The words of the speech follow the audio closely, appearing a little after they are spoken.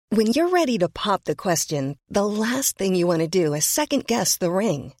When you're ready to pop the question, the last thing you want to do is second-guess the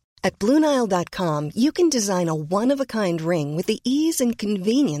ring. At BlueNile.com, you can design a one-of-a-kind ring with the ease and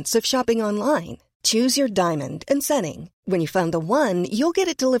convenience of shopping online. Choose your diamond and setting. When you find the one, you'll get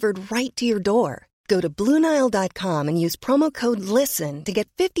it delivered right to your door. Go to BlueNile.com and use promo code LISTEN to get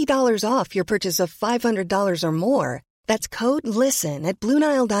 $50 off your purchase of $500 or more. That's code LISTEN at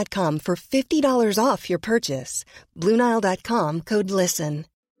BlueNile.com for $50 off your purchase. BlueNile.com, code LISTEN.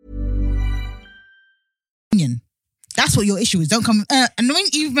 That's what your issue is. Don't come... and when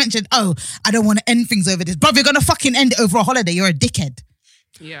you've mentioned, I don't want to end things over this. Bruv, you're going to fucking end it over a holiday. You're a dickhead.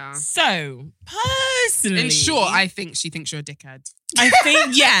 Yeah. So, personally... In short, I think she thinks you're a dickhead. I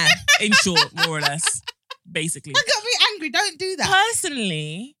think, yeah. In short, more or less. Basically. That got me angry. Don't do that.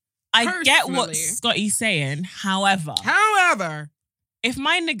 Personally, I get what Scotty's saying. However, if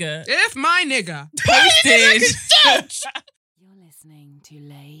my nigga posted... You're listening to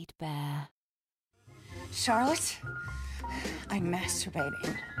Laid Bare. Charlotte, I'm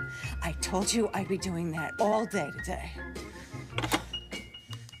masturbating. I told you I'd be doing that all day today.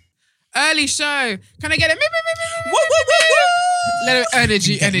 Early show. Can I get it? Woo, woo, woo, woo. Let it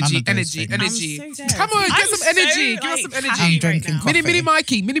energy. So Come on, get some energy. Give us some energy. I'm drinking coffee. Mini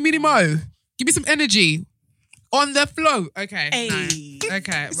Mikey, Mini Mo. Give me some energy. On the flow. Okay. Hey. Nice.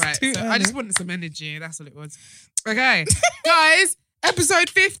 Okay, right. So I just wanted some energy. That's all it was. Okay. Guys, episode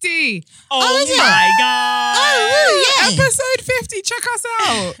 50. Oh my God. Oh, yeah. Episode 50. Check us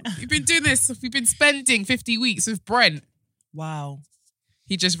out. We've been doing this. We've been spending 50 weeks with Brent. Wow.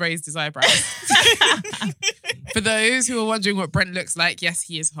 He just raised his eyebrows. For those who are wondering what Brent looks like, yes,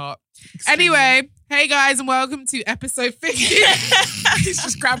 he is hot. Extremely. Anyway, hey guys, and welcome to episode 50. He's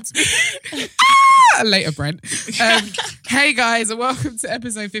just grabbed me. Later, Brent. Hey guys, and welcome to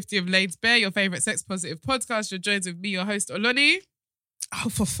episode 50 of Laid Bare, your favourite sex positive podcast. You're joined with me, your host, Oloni. Oh,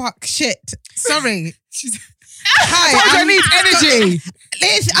 for fuck shit. Sorry. Hi, I need energy.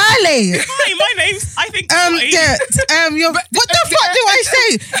 It's Ali. Hi, my name's, I think, what the fuck do I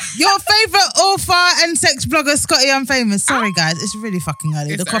say? Your favourite author and sex blogger, Scotty Unfamous. Sorry, guys. It's really fucking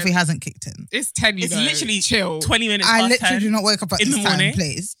early. The coffee hasn't kicked in. It's 10, It's literally chill. 20 minutes I past literally 10 do not wake up at in this the time, morning.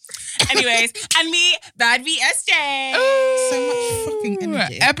 please. Anyways, and me, Bad VSJ. So much fucking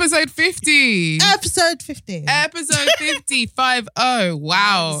energy. Episode 50. Episode 50. Episode 50. 50.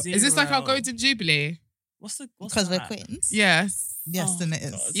 Wow. 50. Is this like our Golden Jubilee? What's Because we're that? queens. Yes. Yes, then it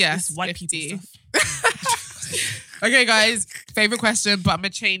is. God. Yes. It's white 50. people stuff. Okay, guys. Favorite question, but I'm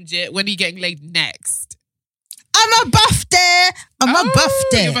going to change it. When are you getting laid next? I'm a birthday. Your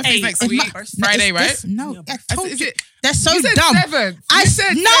birthday. birthday's next It's week. my- Friday, right? No, I told Is you. it? They're so You said dumb. 7th. I You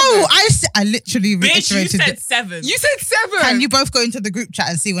said no. 7th. I literally Bitch, you reiterated said it. 7. You said 7. Can you both go into the group chat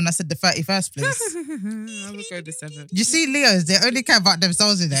and see when I said the 31st, please? I will go to 7. You see, Leos, they only care about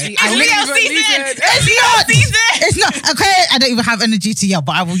themselves in there. See, I Leo literally- season. It's not. It's not. Aquarius, I don't even have energy to yell,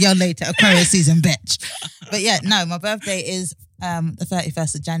 but I will yell later. Aquarius season, bitch. But yeah, no, my birthday is the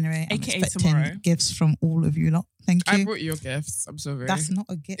 31st of January. I'm AKA expecting tomorrow. gifts from all of you lot. Thank you. I brought you your gifts. I'm sorry. That's not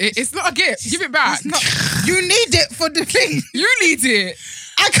a gift. It's not a gift. Give it back. It's not. You need it for the thing. You need it.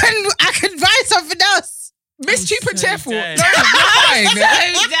 I can buy something else. Miss I'm Cheap and so Cheerful. dead. No, you're fine.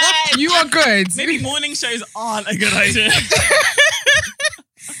 dead. You are good. Maybe morning shows aren't a good idea.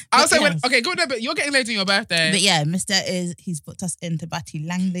 I'll say yes. okay, go there, but you're getting laid on your birthday. But yeah, he's put us into Batty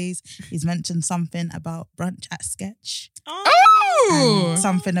Langley's. He's mentioned something about brunch at Sketch. Oh! And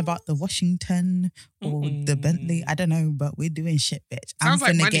something about the Washington or the Bentley. I don't know, but we're doing shit, bitch. Sounds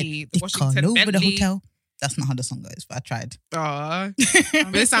like finna money, get the dick Washington all over the Bentley. hotel. That's not how the song goes, but I tried. Aw.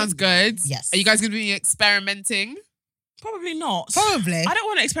 But it sounds good. Yes. Are you guys going to be experimenting? Probably not. Probably. I don't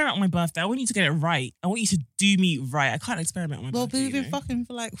want to experiment on my birthday. I want you to get it right. I want you to do me right. I can't experiment on my Well, birthday. we've been you know? fucking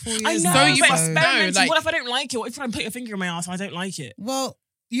for like 4 years I know, now. So you but must know, experimenting, like- what if I don't like it? What if I put your finger in my ass and I don't like it? Well,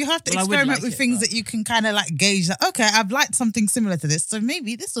 you have to Well, I would experiment like with it, things but- that you can kind of like gauge that, okay, I've liked something similar to this, so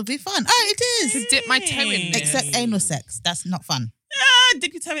maybe this will be fun. Oh, it is. To dip my toe in there. Except anal sex. That's not fun.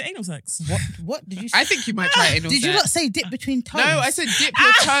 Dip your toe in anal sex. What did you say? I think you might try anal Did you sex. not say dip between toes? No, I said dip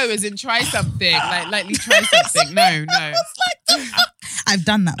your toe as in try something. Like lightly try something. No. I've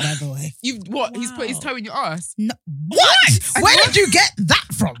done that, by the way. You what? He's put his toe in your ass. No. What? Where did you get that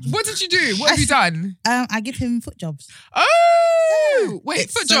from? What did you do? What have you done? I give him foot jobs. Oh! Wait,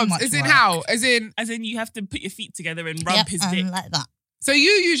 It's foot so jobs. much As in work. how? As in, As in, you have to put your feet together and rub Yep, his dick. like that. so you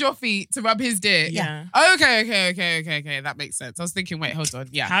use your feet to rub his dick? Yeah. Oh, okay. That makes sense. I was thinking, wait, hold on.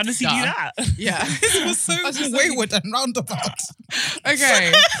 Yeah. How does he do Duh. that? Yeah. It was so wayward and roundabout.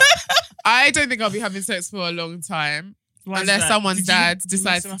 Okay. I don't think I'll be having sex for a long time. Why is Unless that? someone's Did you dad mess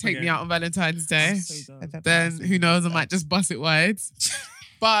decides him to up take me again? out on Valentine's Day. So dumb. Then who knows, I might just bust it wide.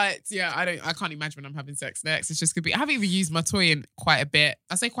 But yeah, I can't imagine when I'm having sex next. It's just gonna be. I haven't even used my toy in quite a bit.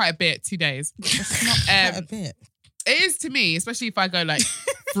 I say quite a bit, 2 days. It's not quite a bit. It is to me, especially if I go like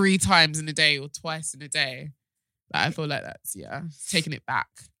 3 times in a day or twice in a day. Like, I feel like that's taking it back.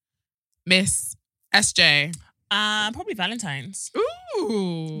 Miss SJ. Probably Valentine's.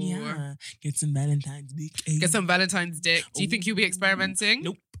 Ooh. Yeah. Get some Valentine's dick. Get some Valentine's dick. Do you think you'll be experimenting?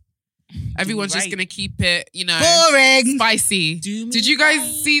 Nope. Everyone's just Right. gonna keep it, Boring. spicy. Do me Did you guys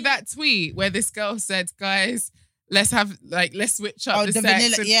right. see that tweet where this girl said, "Guys, let's switch up Oh, the the sex"?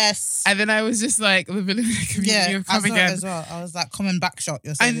 vanilla. and, yes. and then I was just like, the vanilla community Yeah, have I come saw it again. as well. I was like, common back shot.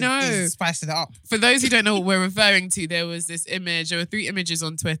 You're I saying know. is spicing it up. For those who don't know what we're referring to, there was this image. There were 3 images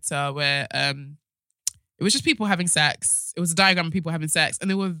on Twitter where it was just people having sex. It was a diagram of people having sex, and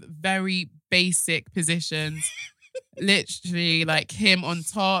there were very basic positions, literally like him on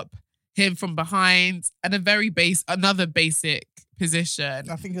top, him from behind, and another basic position.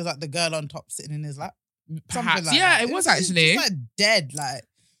 I think it was like the girl on top sitting in his lap. Something Perhaps. like Yeah, that. it was actually. Just like dead. Like,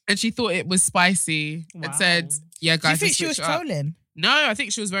 And she thought it was spicy and Wow. said, "Yeah, do you guys, think let's she was switch up." trolling? No, I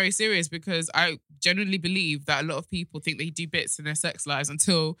think she was very serious because I genuinely believe that a lot of people think they do bits in their sex lives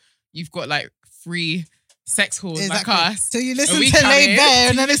until you've got like 3 sex whores like us. So you And listen we to come Laid in, Bare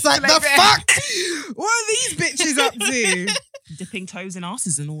and then it's like, Laid the Bare. fuck? What are these bitches up to? Dipping toes in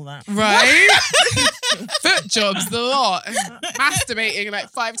asses and all that. Right? Foot jobs, the lot. Masturbating like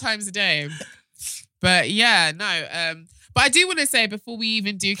 5 times a day. But yeah, no. But I do want to say before we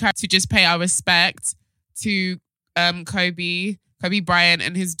even do, to just pay our respect to Kobe Bryant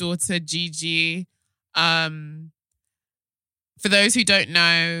and his daughter Gigi. For those who don't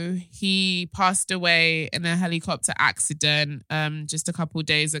know, he passed away in a helicopter accident just a couple of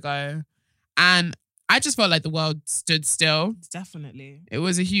days ago. And I just felt like the world stood still. Definitely. It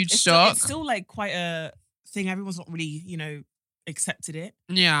was a huge It's shock. still like quite a thing. Everyone's not really, accepted it.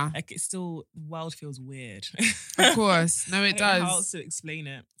 Yeah, Like it's still, the world feels weird. of course. No, I it don't know how does. else to explain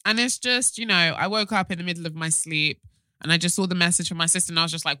it. And it's just, I woke up in the middle of my sleep and I just saw the message from my sister and I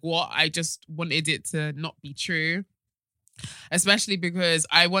was just like, what? I just wanted it to not be true. Especially because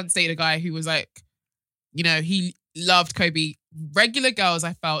I once dated a guy who was like, he loved Kobe. Regular girls,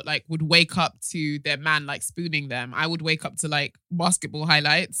 I felt like, would wake up to their man like spooning them. I would wake up to like basketball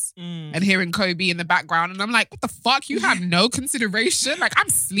highlights and hearing Kobe in the background. And I'm like, what the fuck? You have no consideration? Like, I'm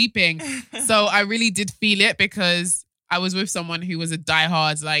sleeping. So I really did feel it because I was with someone who was a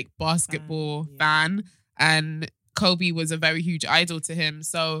diehard like basketball fan. And Kobe was a very huge idol to him.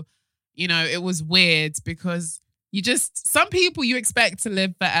 So, it was weird because some people you expect to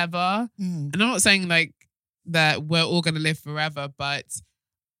live forever. And I'm not saying like that we're all going to live forever, but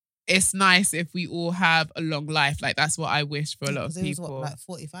it's nice if we all have a long life. Like that's what I wish for a lot of It was people. like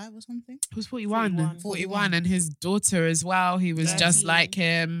 45 or something? He was 41. 41. And his daughter as well. He was just 13. like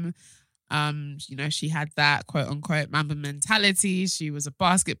him. She had that quote unquote Mamba mentality. She was a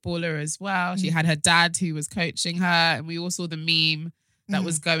basketballer as well. She had her dad who was coaching her, and we all saw the meme that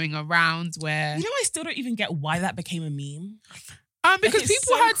was going around where I still don't even get why that became a meme. because it's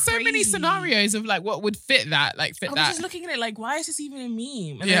people so had so many crazy. scenarios of like what would fit that. I was just looking at it like, why is this even a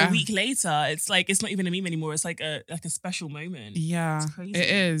meme? And then a week later, it's like it's not even a meme anymore. It's like a special moment. Yeah, It's crazy. it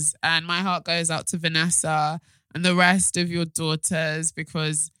is. And my heart goes out to Vanessa and the rest of your daughters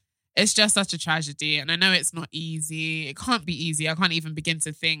because it's just such a tragedy. And I know it's not easy. It can't be easy. I can't even begin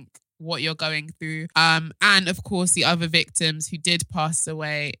to think what you're going through. And of course, the other victims who did pass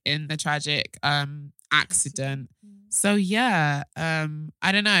away in the tragic accident. So yeah,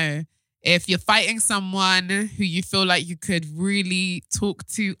 I don't know. If you're fighting someone who you feel like you could really talk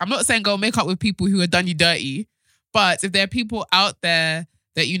to, I'm not saying go make up with people who have done you dirty, but if there are people out there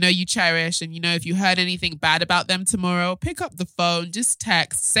that you cherish and if you heard anything bad about them tomorrow, pick up the phone, just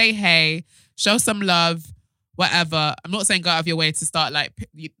text, say hey, show some love, whatever. I'm not saying go out of your way to start like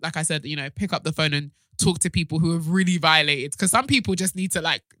I said, pick up the phone and talk to people who have really violated, because some people just need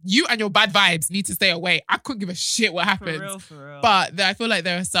to you and your bad vibes need to stay away. I couldn't give a shit what happens. For real. But I feel like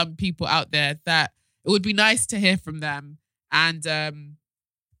there are some people out there that it would be nice to hear from them and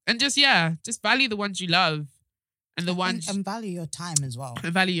just value the ones you love and the ones And value your time as well.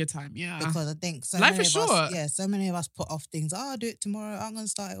 and value your time. Yeah. Because I think Life is short. so many of us put off things. Oh, I'll do it tomorrow. I'm going to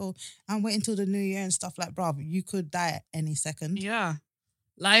start it all. I'm waiting until the new year and stuff like, bruv, you could die at any second. Yeah.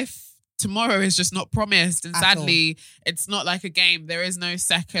 Life tomorrow is just not promised. And At sadly, it's not like a game. There is no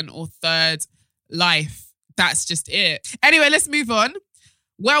second or third life. That's just it. Anyway, let's move on.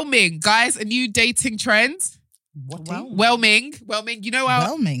 Whelming, guys, a new dating trend. What? Whelming. You know how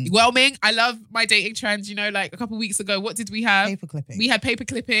Whelming. Whelming. I love my dating trends. Like a couple of weeks ago, what did we have? Paper clipping. We had paper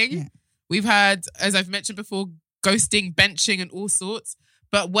clipping. Yeah. We've had, as I've mentioned before, ghosting, benching, and all sorts.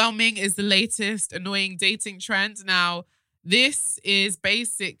 But whelming is the latest annoying dating trend. Now, this is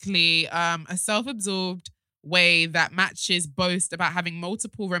basically a self-absorbed way that matches boast about having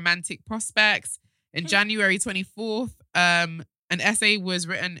multiple romantic prospects. In January 24th, an essay was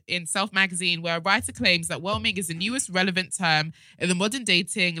written in Self magazine where a writer claims that whelming is the newest relevant term in the modern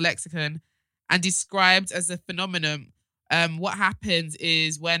dating lexicon and described as a phenomenon. What happens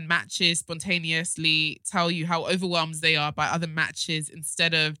is when matches spontaneously tell you how overwhelmed they are by other matches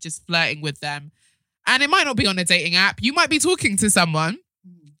instead of just flirting with them. And it might not be on a dating app. You might be talking to someone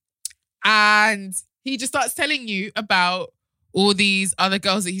and he just starts telling you about all these other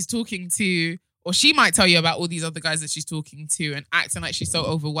girls that he's talking to, or she might tell you about all these other guys that she's talking to and acting like she's so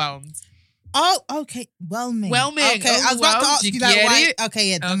overwhelmed. Oh, okay. Whelming. Okay, I was about to ask you that. Why?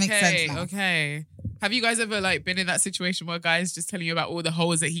 Okay, yeah, that makes sense now. Okay. Have you guys ever been in that situation where guys just telling you about all the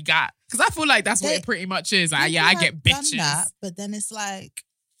hoes that he got? Because I feel like that's what it pretty much is. Like, I get bitches. That, but then it's like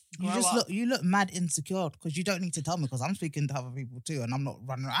you look mad insecure because you don't need to tell me because I'm speaking to other people too and I'm not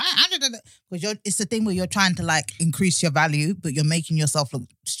running around. Because it's the thing where you're trying to increase your value, but you're making yourself look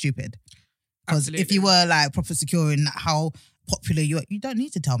stupid. Because if you were proper secure in how popular you are, you don't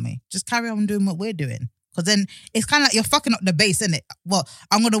need to tell me. Just carry on doing what we're doing. Because then it's kind of like you're fucking up the base, isn't it? Well,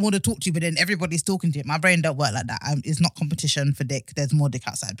 I'm going to want to talk to you, but then everybody's talking to you. My brain don't work like that. It's not competition for dick. There's more dick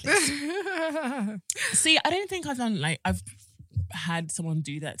outside, please. See, I don't think I've had someone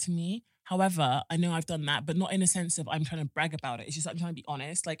do that to me. However, I know I've done that, but not in a sense of I'm trying to brag about it. It's just I'm trying to be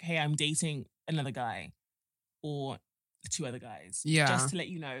honest. Like, hey, I'm dating another guy or 2 other guys. Yeah. Just to let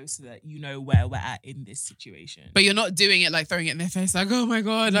you know so that you know where we're at in this situation. But you're not doing it throwing it in their face oh my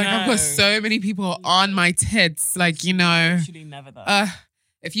God, I've got so many people on my tits. Literally never though.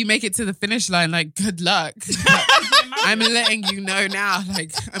 If you make it to the finish line, good luck. I'm letting you know now,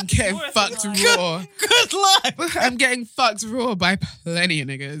 I'm getting fucked raw. Good luck. I'm getting fucked raw by plenty of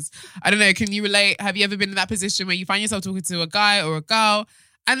niggas. I don't know, can you relate? Have you ever been in that position where you find yourself talking to a guy or a girl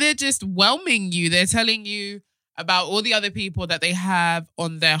and they're just whelming you? They're telling you about all the other people that they have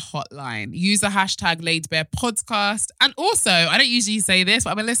on their hotline. Use the hashtag LaidBarePodcast. And also, I don't usually say this,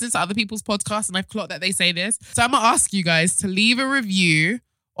 but I've been listening to other people's podcasts and I've clocked that they say this. So I'm going to ask you guys to leave a review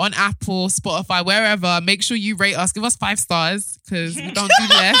on Apple, Spotify, wherever. Make sure you rate us. Give us 5 stars because we don't do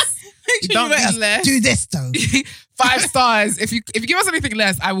less. We don't do less. Do this though. 5 stars. If you give us anything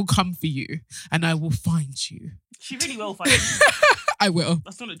less, I will come for you and I will find you. She really will find you. I will.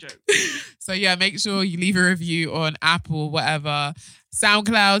 That's not a joke. So yeah, make sure you leave a review on Apple, whatever.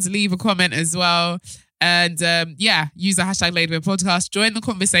 SoundCloud, leave a comment as well. And use the hashtag LaidBarePodcast. Join the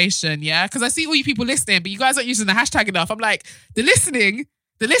conversation, yeah? Because I see all you people listening, but you guys aren't using the hashtag enough. I'm like, the listeners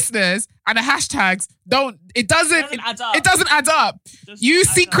and the hashtags it doesn't add up. You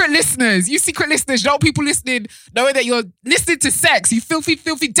secret listeners, you don't want people listening knowing that you're listening to sex, you filthy,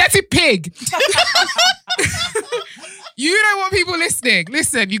 dirty pig. You don't want people listening.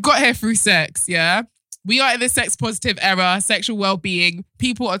 Listen, you got here through sex, yeah? We are in the sex positive era, sexual well-being.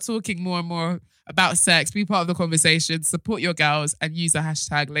 People are talking more and more about sex. Be part of the conversation. Support your girls and use the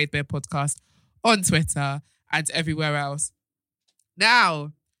hashtag LaidBarePodcast on Twitter and everywhere else.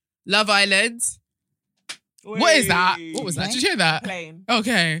 Now, Love Island. Wait. What is that? What was that? Did you hear that? Plain.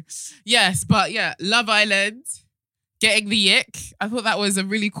 Okay. Yes, but yeah, Love Island. Getting the ick. I thought that was a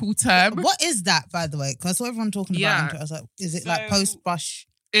really cool term. What is that, by the way? Because I saw everyone talking about it. I was like, is it post-brush?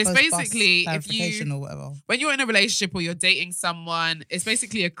 It's basically clarification or whatever. When you're in a relationship or you're dating someone, it's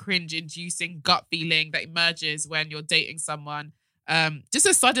basically a cringe-inducing gut feeling that emerges when you're dating someone. Just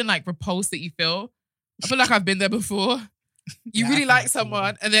a sudden repulse that you feel. I feel like I've been there before. You really like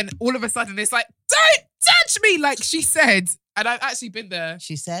someone, and then all of a sudden it's like, don't touch me, like she said. And I've actually been there.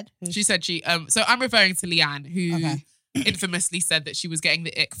 She said? She said she. So I'm referring to Leanne, who infamously said that she was getting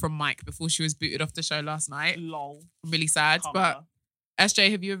the ick from Mike before she was booted off the show last night. Lol. I'm really sad. But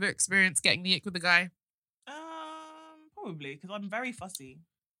SJ, have you ever experienced getting the ick with a guy? Probably, because I'm very fussy.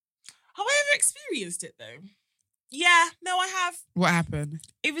 Have I ever experienced it though? Yeah, no, I have. What happened?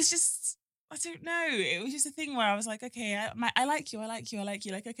 It was just, I don't know. It was just a thing where I was like, okay, I like you.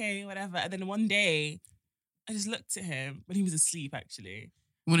 Like, okay, whatever. And then one day, I just looked at him when he was asleep, actually.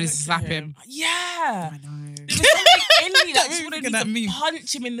 Wanted to slap him? Yeah. I know. There was something in me that just wanted me to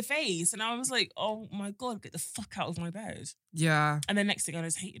punch him in the face. And I was like, oh my God, get the fuck out of my bed. Yeah. And then next thing I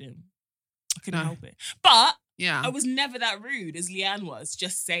just hated him. I couldn't help it. But yeah, I was never that rude as Leanne was,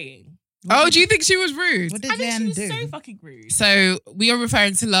 just saying. Do you think she was rude? What did Leanne do? She was so fucking rude. So we are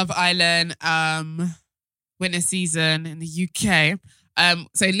referring to Love Island winter season in the UK.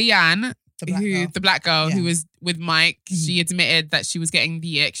 So Leanne the black girl who was with Mike, she admitted that she was getting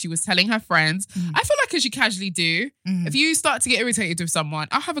the ick. She was telling her friends. I feel like as you casually do, if you start to get irritated with someone,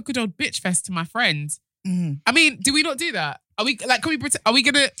 I'll have a good old bitch fest to my friends. I mean, do we not do that? Are we like? Can we pretend? Are we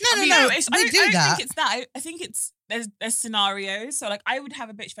gonna? No. I don't think it's that. I think it's there's scenarios. So like, I would have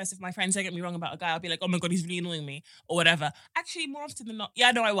a bitch fest with my friends. Don't get me wrong about a guy. I'll be like, oh my god, he's really annoying me or whatever. Actually, more often than not,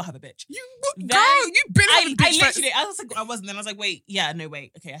 I will have a bitch. Girl, you've been having bitch fest. I was like, I wasn't. Then I was like, wait,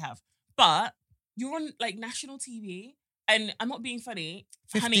 wait, okay, I have. But you're on like national TV. And I'm not being funny,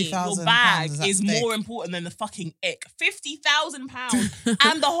 honey, your bag is more important than the fucking ick. £50,000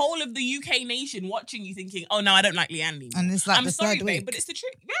 and the whole of the UK nation watching you thinking, oh no, I don't like Leanne anymore. And it's like I'm sorry, babe, but it's the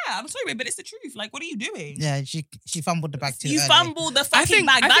truth. Yeah, I'm sorry, babe, but it's the truth. Like, what are you doing? Yeah, she fumbled the bag too early. You fumbled the fucking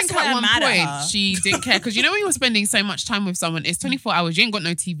bag. I think at one point she didn't care. Because you know when you're spending so much time with someone, it's 24 hours, you ain't got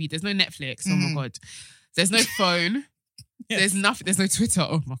no TV, there's no Netflix, oh my God. There's no phone, there's nothing, there's no Twitter,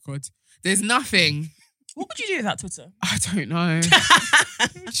 oh my God. There's nothing. What would you do without Twitter? I don't know.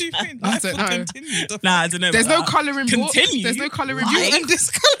 What do you mean? I don't know. Nah, I don't know. There's no colouring book. There's no colouring book.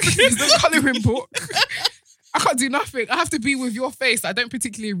 There's no colouring book. I can't do nothing. I have to be with your face that I don't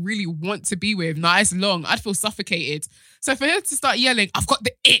particularly really want to be with. Nice, long. I'd feel suffocated. So for her to start yelling, I've got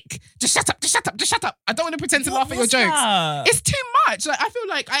the ick. Just shut up, just shut up, just shut up. I don't want to pretend to laugh at your jokes. It's too much. Like, I feel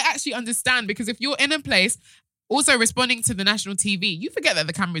like I actually understand because if you're in a place also responding to the national TV, you forget that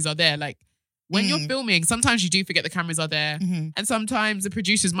the cameras are there. Like, when you're filming, sometimes you do forget the cameras are there. And sometimes the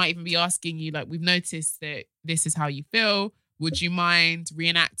producers might even be asking you, like, we've noticed that this is how you feel. Would you mind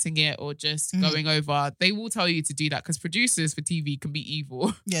reenacting it or just going over? They will tell you to do that because producers for TV can be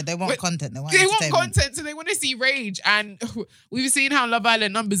evil. Yeah, they want content. They want content, so they want to see rage. And we've seen how Love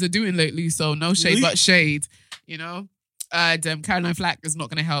Island numbers are doing lately, so no shade but shade, you know? Caroline Flack is not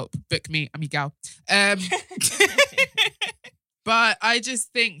going to help. Book me, I'm your gal. But I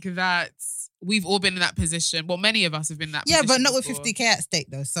just think that we've all been in that position. Well, many of us have been in that position. Yeah, but not before. with 50k at stake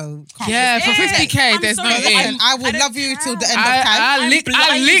though. So for 50k, there's no it. I will love you till the end of time. I lick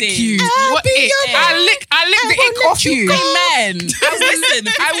you. What it? I lick the ick off you. Amen. Listen,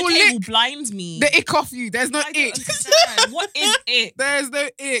 I will blind me. The ick off you. There's no ick. What is it? There's no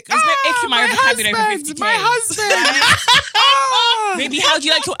ick. There's no ick in my vocabulary for 50k. My husband. Maybe how do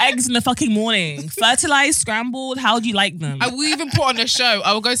you like your eggs in the fucking morning? Fertilized, scrambled? How do you like them? I will even put on a show.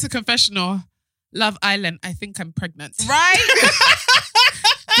 I will go to confessional. Love Island, I think I'm pregnant. Right?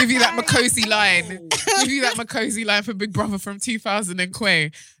 Give you that Makosi line. Give you that Makosi line from Big Brother from 2000 and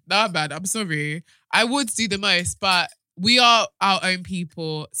Quay. Nah, man, I'm sorry. I would do the most, but we are our own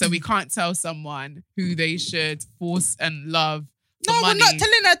people, so we can't tell someone who they should force and love. No, money. we're not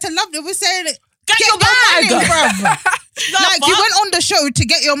telling her to love them. We're saying get your bag, bruv. Like, you went on the show to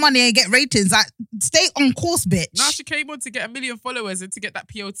get your money and get ratings. Like, stay on course, bitch. Now she came on to get 1 million followers and to get that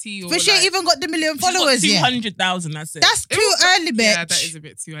POT. But she ain't even got the 1 million followers yet. 200,000, that's it. That's too early, bitch. Yeah, that is a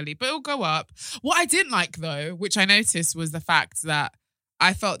bit too early. But it'll go up. What I didn't like, though, which I noticed, was the fact that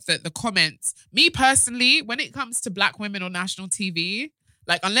I felt that the comments, me personally, when it comes to black women on national TV,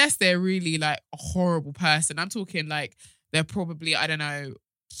 like, unless they're really, like, a horrible person, I'm talking, like, they're probably, I don't know,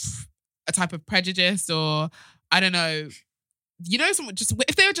 a type of prejudice or... I don't know, you know, someone just,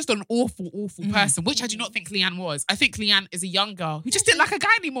 if they were just an awful person, which I do not think Leanne was. I think Leanne is a young girl who just didn't like a guy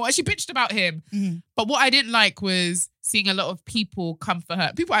anymore and she bitched about him. But what I didn't like was seeing a lot of people come for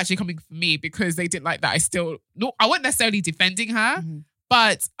her. People actually coming for me because they didn't like that. I wasn't necessarily defending her,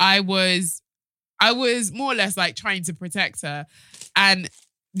 but I was more or less like trying to protect her. And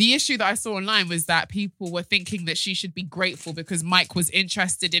the issue that I saw online was that people were thinking that she should be grateful because Mike was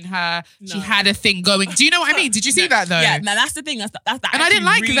interested in her. No. She had a thing going. Do you know what I mean? Did you see that though? Yeah, now that's the thing. That and I didn't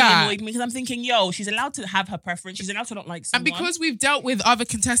like really that. Annoyed me because I'm thinking, yo, she's allowed to have her preference. She's allowed to not like someone. And because we've dealt with other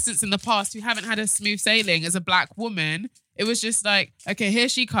contestants in the past who haven't had a smooth sailing as a black woman, it was just like, okay, here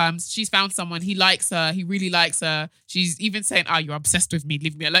she comes. She's found someone. He likes her. He really likes her. She's even saying, you're obsessed with me.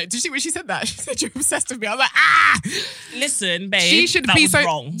 Leave me alone. Did you see when she said that? She said, you're obsessed with me. I was like, Listen, babe, she should be so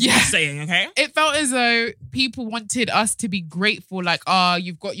wrong. Yeah. Just saying, okay? It felt as though people wanted us to be grateful. Like,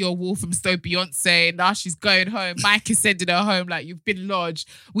 you've got your wall from Stowe Beyonce. Now she's going home. Mike is sending her home. Like, you've been lodged.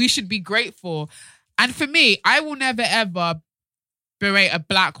 We should be grateful. And for me, I will never, ever berate a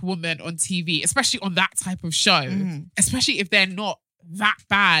black woman on TV, especially on that type of show, especially if they're not that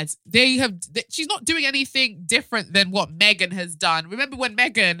bad. She's not doing anything different than what Megan has done. Remember when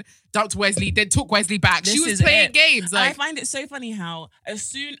Megan dumped Wesley, then took Wesley back? She was playing games. Like, I find it so funny how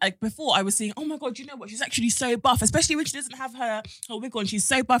before I was saying, oh my God, you know what? She's actually so buff, especially when she doesn't have her wig on. She's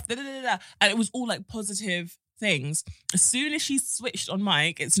so buff, and it was all like positive things. As soon as she's switched on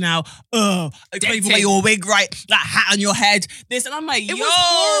mic, it's now, I can't even wear your wig right, that hat on your head, this. And I'm like, It was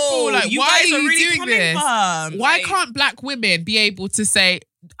horrible. Like, you why guys are you really doing coming this? from? Why Like, can't black women be able to say,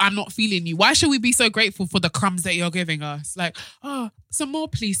 I'm not feeling you? Why should we be so grateful for the crumbs that you're giving us? Like, oh, some more,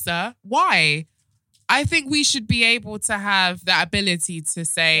 please, sir. Why? I think we should be able to have that ability to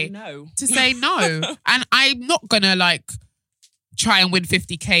say no. And I'm not gonna like try and win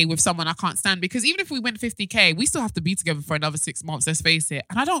 50k with someone I can't stand, because even if we win 50k, we still have to be together for another 6 months, let's face it.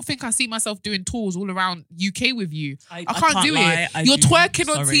 And I don't think I see myself doing tours all around UK with you. I can't do lie, it. You're twerking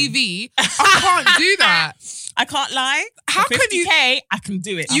on TV. I can't do that. I can't lie. How For can you? 50K, I can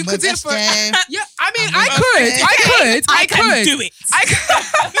do it. You I'm could with do it for. SJ. Yeah, I mean, I'm with I can do it. I could.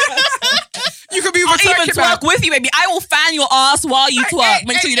 You could be with a I'll even twerking man. twerk with you, baby. I will fan your ass while you twerk.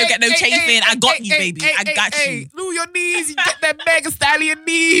 Make sure you don't get no chafing. I got you, baby. I got you. Move your knees. You get them mega stallion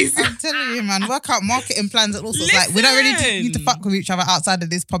knees. I'm telling you, man, work out marketing plans and all sorts. Like, we don't really need to fuck with each other outside of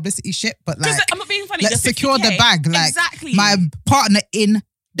this publicity shit, but like, I'm not being funny. let's the secure the 50K, bag. Like, exactly. my partner in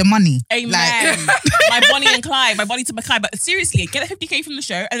the money. Amen. Like, My Bonnie and Clyde, my Bonnie to my Clyde. But seriously, get a 50K from the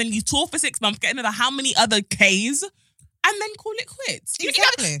show and then you tour for 6 months, get another how many other Ks, and then call it quits. You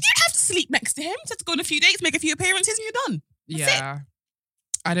Exactly. don't have to sleep next to him. You have to go on a few dates, make a few appearances, and you're done. That's Yeah.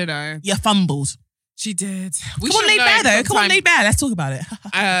 I don't know. You fumbled. She did. Come on, Laid Bear, though. Come on, Laid Bear. Let's talk about it.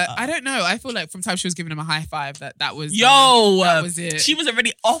 I don't know. I feel like from time she was giving him a high five, that was that was it. She was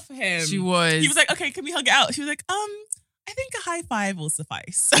already off him. She was. He was like, okay, can we hug it out? She was like, I think a high five will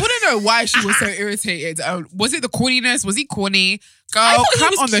suffice. I want to know why she was so irritated. Was it the corniness? Was he corny? I Girl, thought he come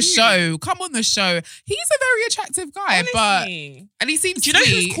was on the cute. show. Come on the show. He's a very attractive guy, Honestly. and he seems Do you know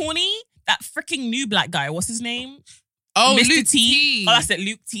sweet. who's corny? That freaking new black guy. What's his name? Oh, Mr. Luke T. Oh, that's it,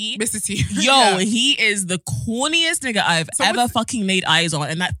 Luke T. Mr. T. Yo, Yeah. he is the corniest nigga I've ever fucking laid eyes on.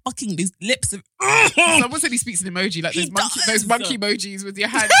 And that fucking, these lips of... Someone said he speaks in emoji, like He those does. monkey emojis with your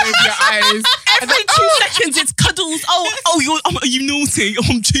hands over your eyes. Every 2 seconds, it's cuddles. Are you naughty? Oh,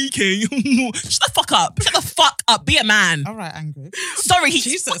 I'm cheeky. Shut the fuck up. Shut the fuck up. Be a man. all right, angry. Sorry, he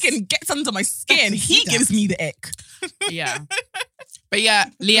Jesus. fucking gets under my skin. He He gives does. me the ick. Yeah. But yeah,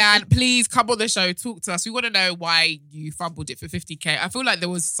 Leanne, please come on the show, talk to us. We want to know why you fumbled it for 50k. I feel like there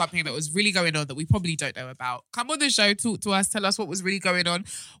was something that was really going on that we probably don't know about. Come on the show, talk to us, tell us what was really going on.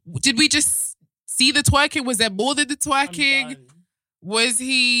 Did we just see the twerking? Was there more than the twerking? Was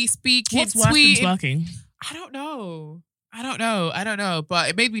he speaking, What's worse than tweeting? twerking? I don't know. But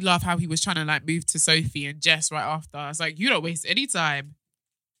it made me laugh how he was trying to like move to Sophie and Jess right after. I was like, you don't waste any time.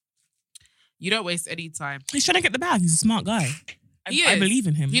 You don't waste any time. He's trying to get the bag. He's a smart guy. I believe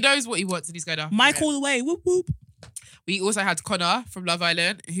in him. He knows what he wants and he's going after Mike it. all the way. Whoop, whoop. We also had Connor from Love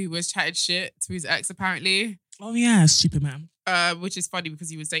Island who was chatting shit to his ex apparently. Oh, yeah. Stupid man. Which is funny because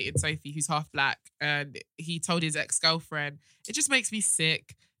he was dating Sophie, who's half black, and he told his ex-girlfriend, it just makes me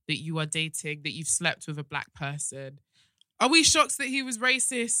sick that you are dating, that you've slept with a black person. Are we shocked that he was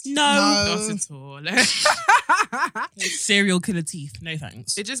racist? No. Not at all. Serial killer teeth. No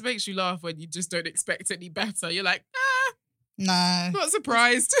thanks. It just makes you laugh when you just don't expect any better. You're like, No. not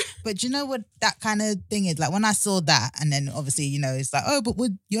surprised. But do you know what that kind of thing is? Like when I saw that, and then obviously, you know, it's like, oh, but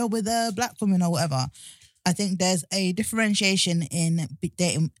you're with a black woman or whatever. I think there's a differentiation in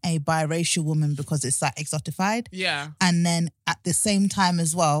dating a biracial woman because it's like exotified. Yeah. And then at the same time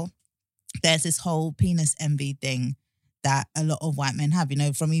as well, there's this whole penis envy thing that a lot of white men have, you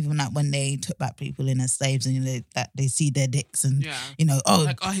know, from even like when they took back people in as slaves and, you know, that they see their dicks and, Yeah. you know,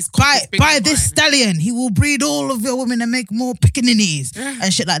 His cock is bigger buy than this mine. stallion. He will breed all of your women and make more pickaninnies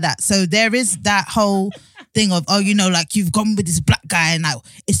and shit like that. So there is that whole thing of, oh, you know, like you've gone with this black guy and like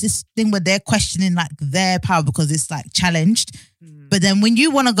it's this thing where they're questioning like their power because it's like challenged. But then when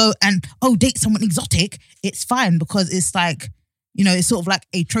you want to go and, date someone exotic, it's fine because it's like, you know, it's sort of like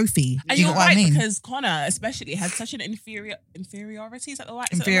a trophy. And Do you you're get what right, I mean? because Connor especially had such an inferiority. Is that the right?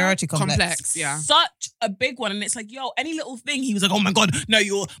 Inferiority Complex, yeah. Such a big one. And it's like, yo, any little thing, he was like, oh my God, no,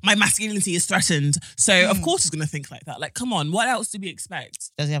 my masculinity is threatened. So of course he's going to think like that. Like, come on, what else do we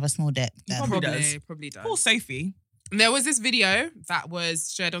expect? Does he have a small dick? Then? Probably does. Probably does. Poor Sophie. There was this video that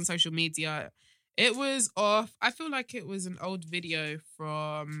was shared on social media. It was off. I feel like it was an old video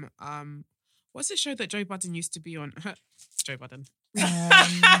from what's the show that Joe Budden used to be on? Joe Budden.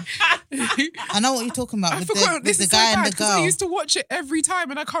 I know what you're talking about. I With forgot. the This is so guy bad and the because I girl. used to watch it every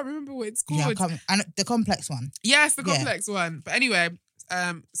time and I can't remember what it's called. Yeah, and the complex one. Yes, the Yeah. complex one. But anyway,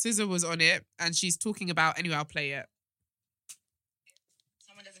 SZA was on it and she's talking about. Anyway, I'll play it.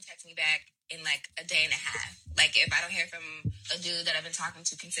 Someone doesn't text me back in like a day and a half. Like if I don't hear from a dude that I've been talking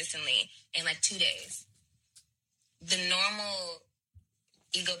to consistently in like 2 days, the normal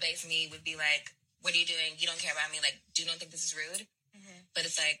ego-based me would be like, what are you doing? You don't care about me. Like, do you not think this is rude? Mm-hmm. But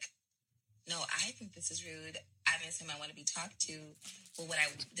it's like, no, I think this is rude. I miss him. I want to be talked to. But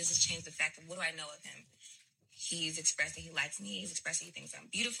this has changed the fact of what do I know of him? He's expressed that he likes me. He's expressed that he thinks I'm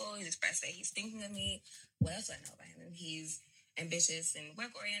beautiful. He's expressed that he's thinking of me. What else do I know about him? And he's ambitious and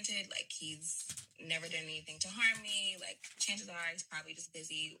work-oriented. Like, he's never done anything to harm me. Like, chances are he's probably just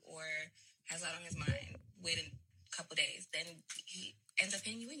busy or has a lot on his mind. Wait a couple days. Then he ends up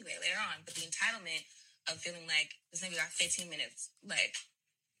hitting you anyway later on. But the entitlement of feeling like this nigga got 15 minutes. Like,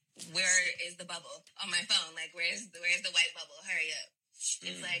 where is the bubble on my phone? Like, where's the white bubble? Hurry up.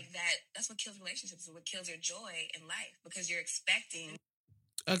 It's like that's what kills relationships. It's what kills your joy in life because you're expecting.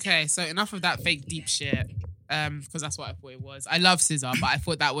 Okay, so enough of that fake deep shit. Because that's what I thought it was. I love SZA, but I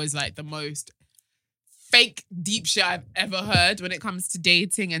thought that was like the most fake deep shit I've ever heard when it comes to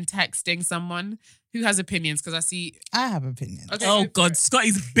dating and texting someone. Who has opinions? Because I have opinions. Okay, oh God,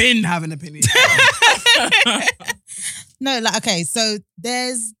 Scotty's been having opinions. No, like, okay, so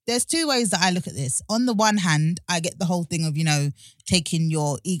there's two ways that I look at this. On the one hand, I get the whole thing of, you know, taking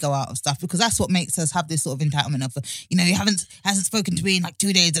your ego out of stuff because that's what makes us have this sort of entitlement of, you know, hasn't spoken to me in like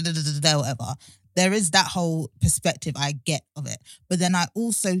 2 days, whatever. There is that whole perspective I get of it. But then I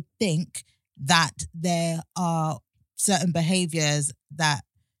also think that there are certain behaviors that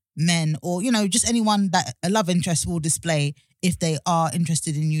men or, you know, just anyone that a love interest will display if they are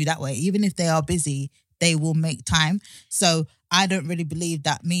interested in you that way. Even if they are busy, they will make time. So I don't really believe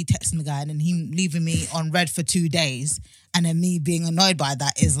that me texting the guy and then him leaving me on red for 2 days and then me being annoyed by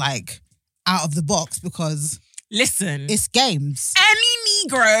that is like out of the box because listen, it's games. Any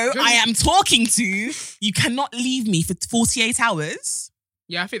Negro I am talking to, you cannot leave me for 48 hours.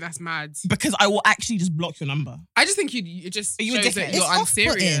 Yeah, I think that's mad. Because I will actually just block your number. I just think it just Are you a shows dickhead? that you're It's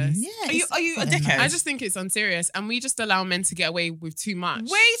unserious. off-putting. Yeah, Are you a dickhead? I just think it's unserious, and we just allow men to get away with too much.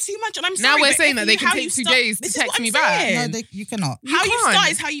 Way too much, and I'm Now sorry. we're but saying if that they can how take you 2 start- days to this is text what I'm me back. saying. No, you cannot. How you can't.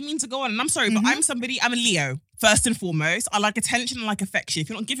 start is how you mean to go on, and I'm sorry, but I'm a Leo. First and foremost, I like attention and like affection. If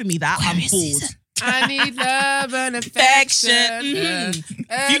you're not giving me that, I'm bored. I need love and affection.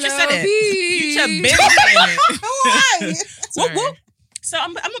 Future said it. Future been saying it. Why? Sorry. Whoop. So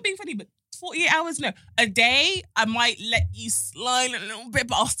I'm not being funny, but 48 hours, no. A day, I might let you slide a little bit,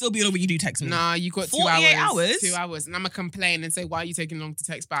 but I'll still be on when you do text me. Nah, you got 2 48 hours. hours? 2 hours. And I'm going to complain and say, why are you taking long to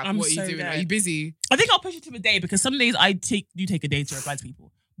text back? I'm what are so you doing? dead. Are you busy? I think I'll push it to a day because some days I do take a day to reply to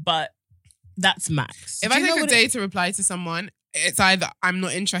people, but that's max. If I take a day to reply to someone, it's either I'm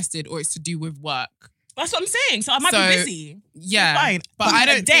not interested or it's to do with work. That's what I'm saying. So I might be busy. Yeah. It's fine. But I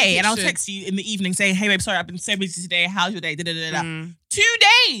don't a day think it and I'll should. text you in the evening saying, hey babe, sorry, I've been so busy today. How's your day? 2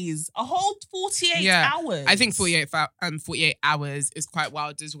 days. A whole 48 hours. I think 48 hours is quite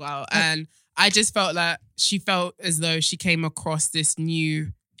wild as well. And I just felt like she felt as though she came across this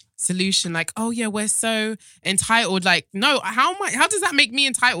new solution. Like, oh yeah, we're so entitled. Like, no, how does that make me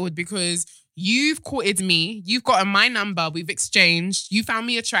entitled? Because you've courted me. You've gotten my number. We've exchanged. You found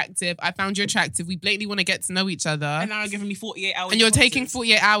me attractive. I found you attractive. We blatantly want to get to know each other. And now you're giving me 48 hours. And you're taking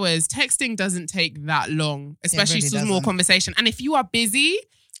 48 hours. Texting doesn't take that long, especially really to small doesn't. conversation. And if you are busy,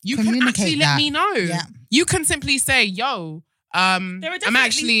 you can Communicate actually let that. me know. Yeah. You can simply say, yo, I'm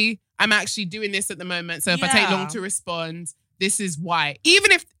definitely- actually doing this at the moment. So if I take Yeah. long to respond, this is why.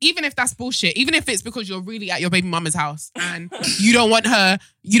 Even if that's bullshit, even if it's because you're really at your baby mama's house and you don't want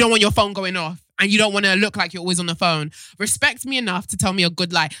your phone going off and you don't want to look like you're always on the phone, respect me enough to tell me a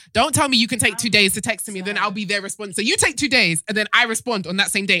good lie. Don't tell me you can take 2 days to text me, then I'll be their response. So you take 2 days and then I respond on that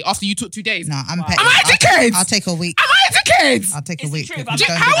same day after you took 2 days. No, I'm petty. Am I a dickhead? I'll take a week. Am I a dickhead? I'll take a It's the week. truth. Don't do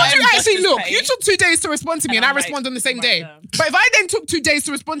How would that. you I'm actually just look? petty. You took 2 days to respond to me and I I'm respond on the same right day. there. But if I then took 2 days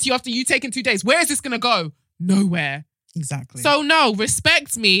to respond to you after you taking 2 days, where is this going to go? Nowhere. Exactly. So no,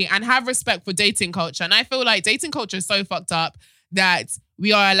 respect me and have respect for dating culture. And I feel like dating culture is so fucked up that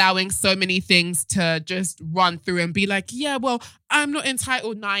we are allowing so many things to just run through and be like, yeah, well, I'm not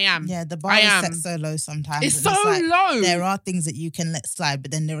entitled. No, I am. yeah, the bar I is am. set so low sometimes. It's and so like, low. There are things that you can let slide, but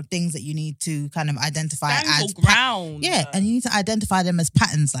then there are things that you need to kind of identify Stand as your ground. Yeah, and you need to identify them as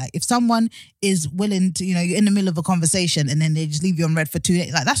patterns. Like if someone is willing to, you're in the middle of a conversation and then they just leave you on red for 2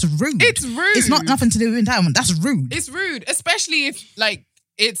 days, like that's rude. It's rude. It's not nothing to do with entitlement. That's rude. It's rude, especially if like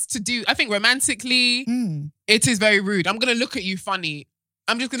it's to do, I think romantically, Mm. it is very rude. I'm going to look at you funny.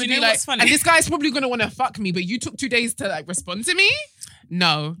 I'm just going to Do you be know like, what's funny? and this guy's probably going to want to fuck me, but you took 2 days to like respond to me?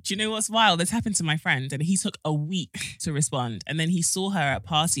 No. Do you know what's wild? This happened to my friend and he took a week to respond. And then he saw her at a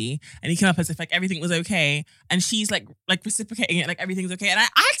party and he came up as if like everything was okay. And she's like reciprocating it like everything's okay. And I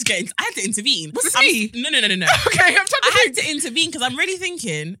had to intervene. Was this I'm- me? No. Okay, I'm trying to I think. had to intervene because I'm really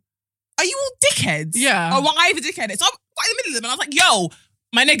thinking, are you all dickheads? Yeah. Or am I the dickhead? So I'm quite in the middle of them and I was like, yo,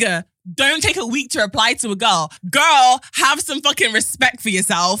 My nigga, don't take a week to reply to a girl. Girl, have some fucking respect for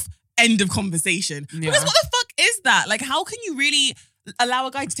yourself. End of conversation. Yeah. Because what the fuck is that? Like, how can you really allow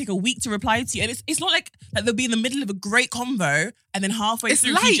a guy to take a week to reply to you? And it's not like they'll be in the middle of a great convo and then halfway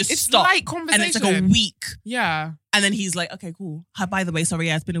through he just stops. Light conversation. And it's like a week. Yeah. And then he's like, okay, cool. Hi, by the way, sorry,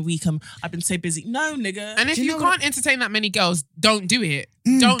 yeah, it's been a week. I've been so busy. No, nigga. And if you can't entertain that many girls, don't do it.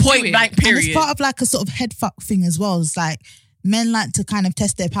 Don't point do it. blank, period. And it's part of like a sort of head fuck thing as well. It's like men like to kind of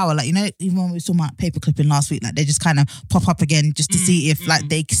test their power. Like, you know, even when we were talking about paper clipping last week, like they just kind of pop up again just to see if like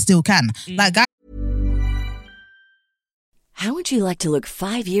they still can. Like, guys. How would you like to look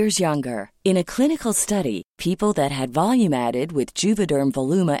 5 years younger? In a clinical study, people that had volume added with Juvederm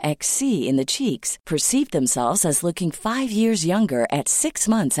Voluma XC in the cheeks perceived themselves as looking 5 years younger at 6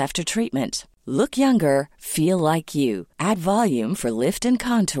 months after treatment. Look younger, feel like you. Add volume for lift and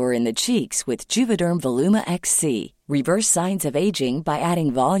contour in the cheeks with Juvederm Voluma XC. Reverse signs of aging by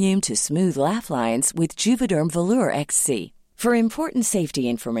adding volume to smooth laugh lines with Juvederm Volure XC. For important safety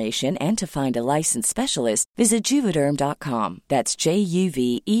information and to find a licensed specialist, visit Juvederm.com. That's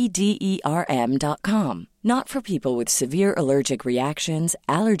JUVEDERM.com. Not for people with severe allergic reactions,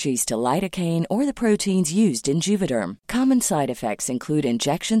 allergies to lidocaine, or the proteins used in Juvederm. Common side effects include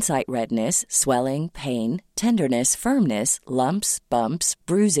injection site redness, swelling, pain, tenderness, firmness, lumps, bumps,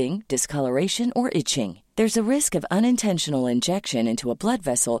 bruising, discoloration, or itching. There's a risk of unintentional injection into a blood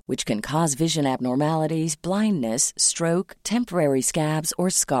vessel, which can cause vision abnormalities, blindness, stroke, temporary scabs,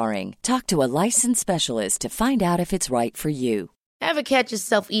 or scarring. Talk to a licensed specialist to find out if it's right for you. Ever catch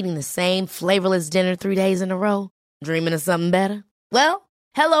yourself eating the same flavorless dinner 3 days in a row? Dreaming of something better? Well,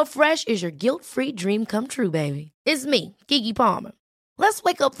 HelloFresh is your guilt-free dream come true, baby. It's me, Keke Palmer. Let's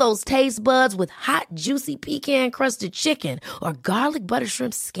wake up those taste buds with hot, juicy pecan-crusted chicken or garlic butter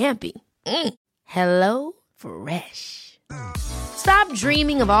shrimp scampi. Hello Fresh. Stop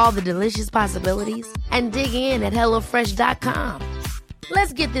dreaming of all the delicious possibilities and dig in at HelloFresh.com.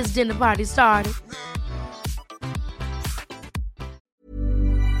 Let's get this dinner party started.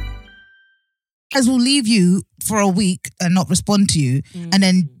 Guys will leave you for a week and not respond to you, and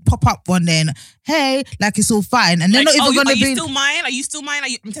then pop up one day and hey, like it's all fine, and they're not even going to be. Are you still mine? Are you still mine?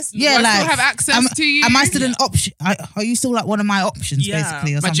 I'm testing. Yeah, Do I like still have access to you? Am I still an option? Are you still like one of my options,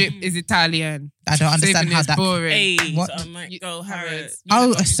 basically? Or My something? drip is Italian. I don't understand Saving how is that. boring. Hey, What? so I might go Harrods.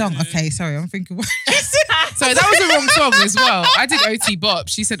 Oh, a song. Okay, sorry, I'm thinking. So that was the wrong song as well. I did OT Bop.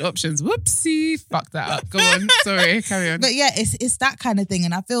 She said options. Whoopsie. Fuck that up. Go on. Sorry. Carry on. But yeah, it's that kind of thing,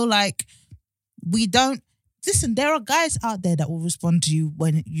 and I feel like we don't. Listen, there are guys out there that will respond to you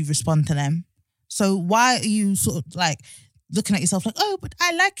when you respond to them. So why are you sort of like looking at yourself like, oh, but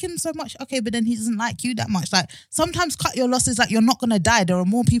I like him so much. Okay, but then he doesn't like you that much. Like sometimes cut your losses, like you're not going to die. There are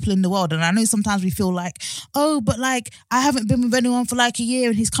more people in the world. And I know sometimes we feel like, oh, but like I haven't been with anyone for like a year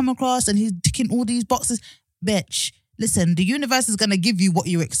and he's come across and he's ticking all these boxes. Bitch. Listen, the universe is going to give you what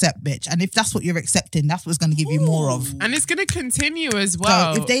you accept, bitch. And if that's what you're accepting, that's what's going to give you more of. And it's going to continue as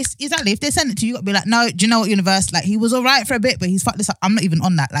well. So if they send it to you, you got to be like, no, do you know what, universe? Like he was all right for a bit, but he's fucked this up. I'm not even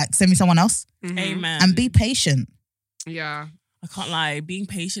on that. Like send me someone else. Amen. And be patient. Yeah. I can't lie. Being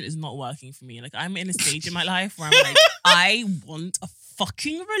patient is not working for me. Like I'm in a stage in my life where I'm like, I want a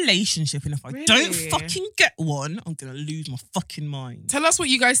fucking relationship, and if I don't fucking get one, I'm gonna lose my fucking mind. Tell us what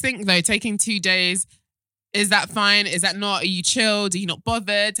you guys think though. Taking 2 days. Is that fine? Is that not? Are you chilled? Are you not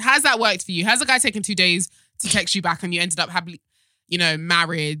bothered? How's that worked for you? Has a guy taken 2 days to text you back and you ended up happily,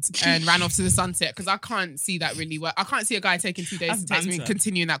 married and ran off to the sunset? Because I can't see that really work. I can't see a guy taking 2 days to text me and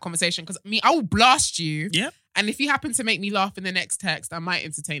continuing that conversation. Because I will blast you. Yep. And if you happen to make me laugh in the next text, I might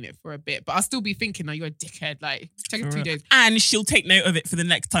entertain it for a bit. But I'll still be thinking, you're a dickhead. Like, taking 2 days. And she'll take note of it for the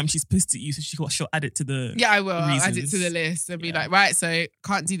next time she's pissed at you. So she'll add it to the Yeah, I will. reasons. I'll add it to the list and be like, right, so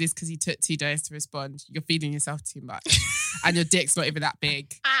can't do this because you took 2 days to respond. You're feeding yourself too much. And your dick's not even that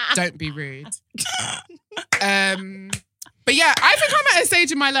big. Don't be rude. But yeah, I think I'm at a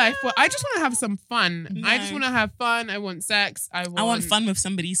stage in my life where I just want to have some fun. No. I just want to have fun. I want sex. I want fun with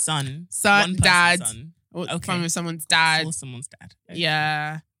somebody's son. Son, One dad. person's son. I want Okay. fun with someone's dad. Or someone's dad.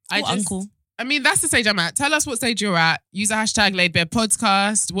 Yeah. Or uncle. I mean, that's the stage I'm at. Tell us what stage you're at. Use the hashtag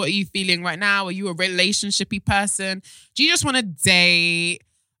LaidBarePodcast. What are you feeling right now? Are you a relationshipy person? Do you just want to date?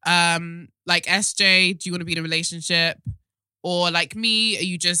 Like SJ, do you want to be in a relationship? Or like me, are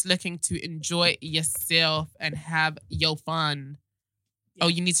you just looking to enjoy yourself and have your fun? Yeah. Oh,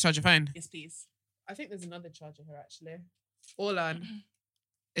 you need to charge your phone? Yes, please. I think there's another charger here, actually. All on.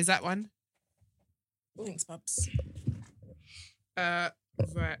 Is that one? Thanks, Bubs. Right.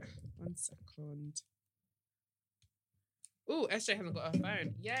 1 second. Ooh, SJ hasn't got her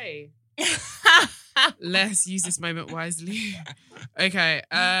phone. Yay. Let's use this moment wisely. Okay.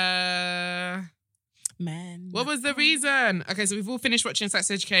 Man. What was the reason? Okay, so we've all finished watching Sex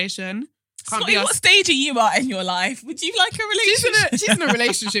Education. Can't Scotty, be what stage are you at in your life? Would you like a relationship? She's in a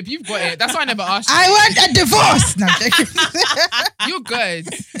relationship. You've got it. That's why I never asked you. I want a divorce. No, I'm joking. You're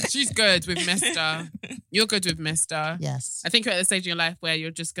good. She's good with Mr. You're good with Mr. Yes. I think you're at the stage in your life where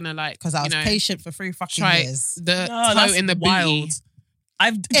you're just gonna like, Because I was patient for 3 fucking try years. the Oh, toe that's in the wild.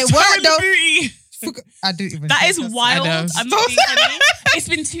 booty. It worked though. Booty. I do even. That is think that's- wild. I know. I'm not being funny. It's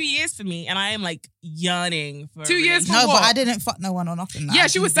been 2 years for me, and I am like yearning for 2 years relationship. No, What? but I didn't fuck no one or nothing. Yeah,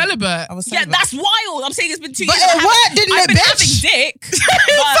 she was celibate. I was Yeah, celibate. that's wild. I'm saying it's been 2 But years. it worked, didn't I've it, been bitch? having dick, but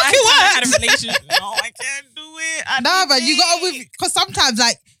I fucking haven't had a worked. relationship. No, I can't do it. No, but you gotta because sometimes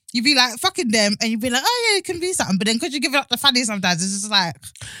like you be like fucking them and you be like, oh yeah, it can be something. But then because you give it up the funny sometimes, it's just like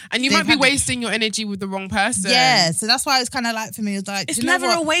And you they've might be had it. wasting your energy with the wrong person. yeah. So that's why it's kind of like for me, it's like It's you know never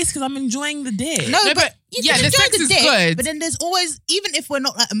what? a waste because I'm enjoying the dick. No, No, but but you yeah, can the enjoy sex the is dick, good. but then there's always, even if we're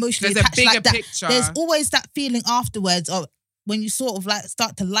not like emotionally There's a attached bigger like that, picture. there's always that feeling afterwards of when you sort of like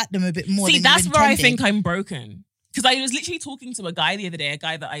start to like them a bit more. See, than that's you where I intended. think I'm broken. Because I was literally talking to a guy the other day, a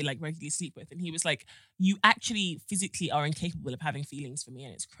guy that I like regularly sleep with, and he was like, "You actually physically are incapable of having feelings for me,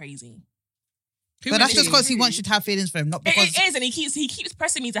 and it's crazy." But that's just because he wants you to have feelings for him, not because. It is, and he keeps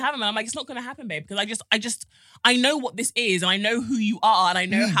pressing me to have him, and I'm like, it's not going to happen, babe, because I know what this is, and I know who you are, and I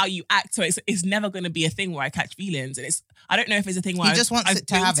know how you act, so it's never going to be a thing where I catch feelings, and I don't know if it's a thing where He just wants I've it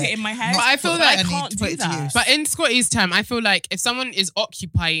to built have it, in my head. But I feel but like I I need can't to put do it to that. use. But in Scotty's term, I feel like if someone is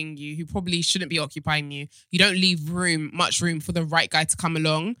occupying you, who probably shouldn't be occupying you, you don't leave much room for the right guy to come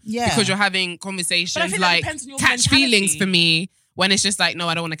along. Yeah. Because you're having But I conversations think that like, depends on your catch mentality. feelings for me. When it's just like, no,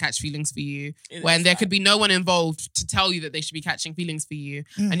 I don't want to catch feelings for you. It When is there that. could be no one involved to tell you that they should be catching feelings for you.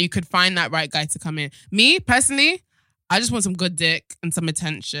 And you could find that right guy to come in. Me, personally, I just want some good dick and some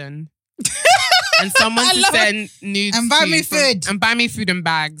attention. And someone I to love send nudes And buy to me from- food. And buy me food and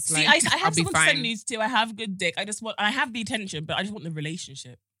bags. See, Like, I I'll have be someone to send fine. news to. I have good dick. I have the attention, but I just want the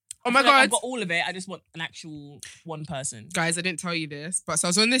relationship. Oh I my feel like God. I've got all of it. I just want an actual one person. Guys, I didn't tell you this, but so I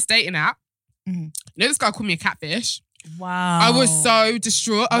was on this dating app. Mhm. You know, this guy called me a catfish. Wow. I was so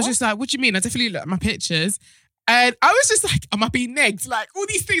distraught. I was just like, what do you mean? I definitely looked at my pictures. And I was just like, am I being negged? Like, all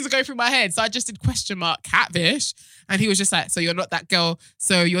these things are going through my head. So I just did @ catfish. And he was just like, so you're not that girl.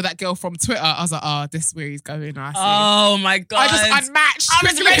 So you're that girl from Twitter. I was like, oh, this is where he's going. I see. Oh my God. I just unmatched. I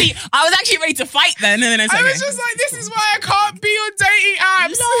was quickly. ready. I was actually ready to fight then. And then I was just like, this is why I can't be on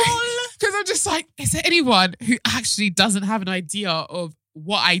dating apps. Because I'm just like, is there anyone who actually doesn't have an idea of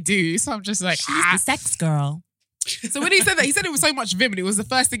what I do? So I'm just like, sex girl. So when he said that, he said it with so much vim, and it was the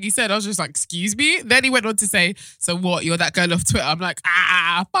first thing he said. I was just like, excuse me? Then he went on to say, so what? You're that girl off Twitter. I'm like,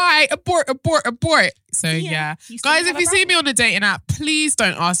 bye, abort. So yeah. you still Guys, have if a you see me on a dating app, please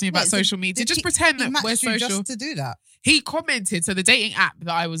don't ask me about Wait, social media. Did Just he- pretend he that matched we're you social. just to do that. He commented, so the dating app that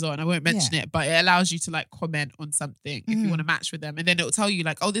I was on, I won't mention it, but it allows you to like comment on something if you want to match with them. And then it'll tell you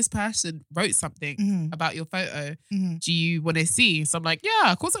like, oh, this person wrote something about your photo. Do you want to see? So I'm like,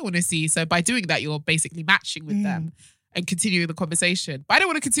 yeah, of course I want to see. So by doing that, you're basically matching with them and continuing the conversation. But I don't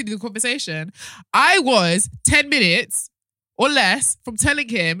want to continue the conversation. I was 10 minutes or less from telling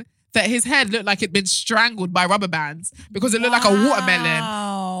him that his head looked like it'd been strangled by rubber bands because it looked like a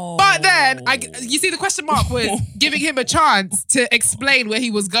watermelon. But then, you see, the question mark was giving him a chance to explain where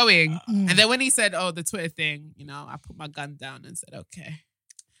he was going. And then when he said, oh, the Twitter thing, you know, I put my gun down and said, okay,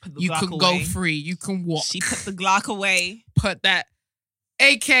 you can go free. You can walk. She put the Glock away. Put that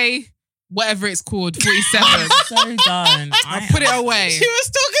AK, whatever it's called, 47. So done. I put it away. She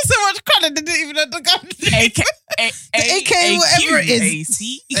was talking so much crap and didn't even know the gun. AK, whatever it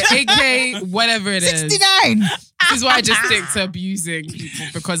is. AK, whatever it is. 69. This is why I just stick to abusing people,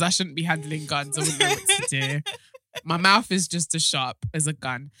 because I shouldn't be handling guns. I wouldn't know what to do. My mouth is just as sharp as a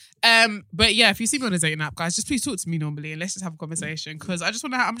gun. But yeah, if you see me on a dating app, guys, just please talk to me normally and let's just have a conversation, because I just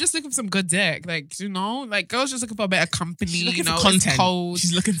want to. I'm just looking for some good dick, like, you know, like girls just looking for a better company. She's looking you know, for content. It's cold.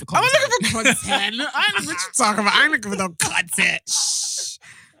 She's looking for I'm content. looking for content. I ain't looking what you talking about. I ain't looking for no content. Shh.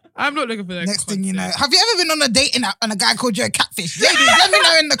 I'm not looking for that. Next thing you know, have you ever been on a dating app and a guy called you a catfish? Ladies, let me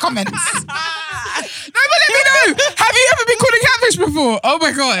know in the comments. No, but let me know. Have you ever been called a catfish before? Oh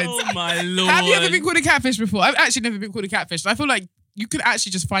my God. Oh my Lord. Have you ever been called a catfish before? I've actually never been called a catfish. I feel like you could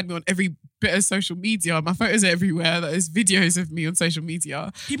actually just find me on every bit of social media. My photos are everywhere. There's videos of me on social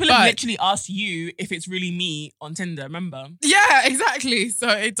media. People But- have literally asked you if it's really me on Tinder, remember? Yeah, exactly. So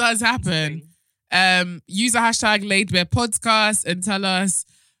it does happen. Use the hashtag LaidBearPodcast and tell us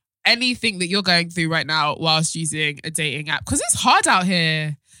anything that you're going through right now whilst using a dating app. Because it's hard out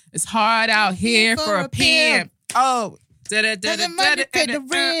here. It's hard out here for a pimp. Oh. money, pay the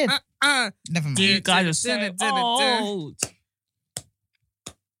rent. Never mind. You guys are so old.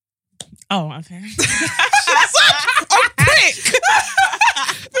 Oh, okay. Oh, prick!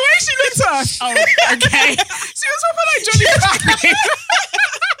 The way she looked at us. Oh, okay. She was proper like Johnny Carney.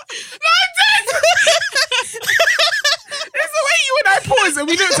 No, I'm dead! It's the way you and I paused and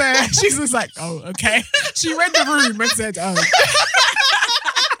we looked at her. She was like, oh, okay. She read the room and said, oh.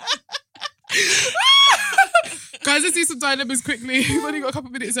 Guys, let's do some dilemmas quickly. We've only got a couple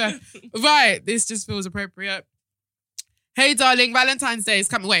minutes left. Right, this just feels appropriate. Hey, darling, Valentine's Day is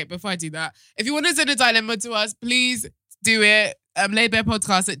coming. Wait, before I do that, if you want to send a dilemma to us, please do it.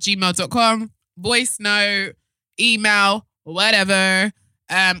 laidbarepodcast@gmail.com, voice note, email, whatever,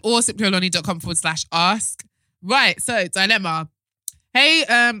 or simplyoloni.com/ask. Right, so dilemma. Hey,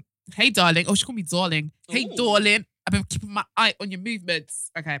 darling. Oh, she called me darling. Hey, darling. I've been keeping my eye on your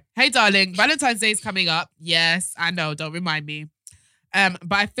movements. Okay. Hey, darling. Valentine's Day is coming up. Yes, I know. Don't remind me.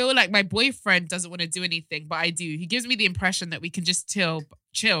 But I feel like my boyfriend doesn't want to do anything, but I do. He gives me the impression that we can just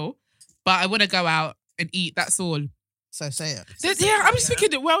chill, but I want to go out and eat. That's all. So say it. I'm just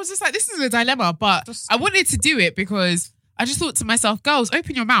thinking, well, I was just like, this is a dilemma, but I wanted to do it because I just thought to myself, girls,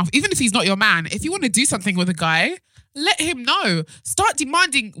 open your mouth. Even if he's not your man, if you want to do something with a guy, let him know. Start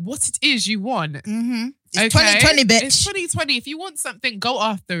demanding what it is you want. Mm-hmm. It's 2020, bitch. It's 2020. If you want something, go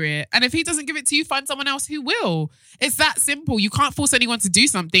after it. And if he doesn't give it to you, find someone else who will. It's that simple. You can't force anyone to do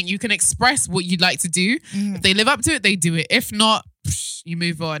something. You can express what you'd like to do. Mm. If they live up to it, they do it. If not, you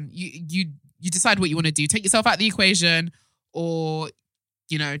move on. You decide what you want to do. Take yourself out of the equation or,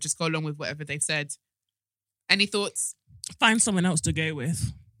 just go along with whatever they've said. Any thoughts? Find someone else to go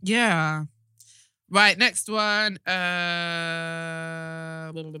with. Yeah. Right, next one.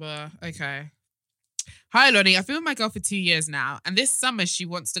 Okay. Hi, Lonnie. I've been with my girl for 2 years now, and this summer she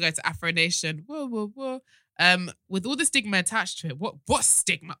wants to go to Afro Nation. Whoa. With all the stigma attached to it. What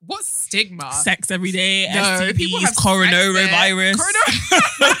stigma? What stigma? Sex every day, no, STDs, people have coronavirus.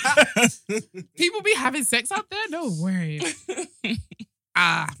 People be having sex out there? No way.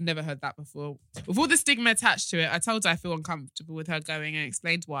 I've never heard that before. With all the stigma attached to it, I told her I feel uncomfortable with her going and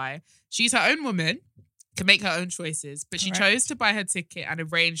explained why. She's her own woman, can make her own choices, but she chose to buy her ticket and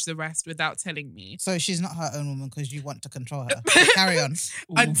arrange the rest without telling me. So she's not her own woman because you want to control her. Carry on.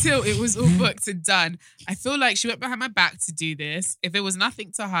 Until it was all booked and done. I feel like she went behind my back to do this. If there was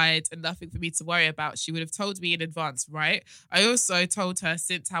nothing to hide and nothing for me to worry about, she would have told me in advance, right? I also told her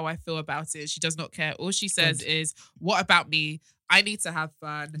since how I feel about it, she does not care. All she says is, what about me? I need to have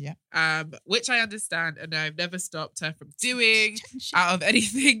fun, which I understand and I've never stopped her from doing out of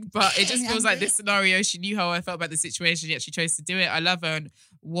anything, but it just feels like this scenario, she knew how I felt about the situation, yet she chose to do it. I love her and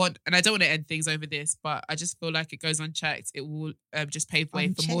I don't want to end things over this, but I just feel like it goes unchecked. It will just pave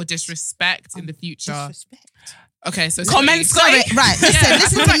way for more disrespect in the future. Disrespect. Okay, so comments. Sorry, right?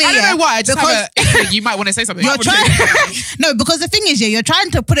 Listen to me. I don't know why. I just have you might want to say something. You're trying. No, because the thing is, you're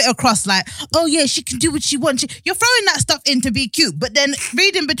trying to put it across like, oh yeah, she can do what she wants. You're throwing that stuff in to be cute, but then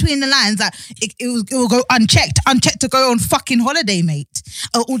reading between the lines, like it will go unchecked to go on fucking holiday, mate.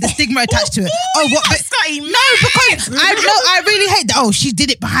 All the stigma attached to it. Oh, what? No, because I really hate that. Oh, she did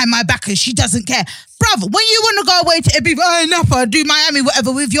it behind my back and she doesn't care. Brother, when you want to go away to Ibiza, Napa, do Miami,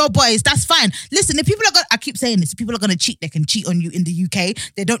 whatever with your boys, that's fine. Listen, if people are going, I keep saying this, if people are going to cheat, they can cheat on you in the UK.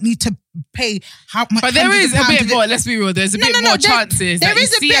 They don't need to pay how much. But there is a bit more, let's be real, there's a bit more chances. There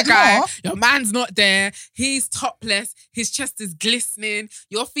is a bit more. Your man's not there, he's topless, his chest is glistening,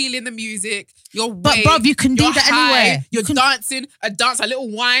 you're feeling the music, but bruv, you can do that anywhere. You're dancing, a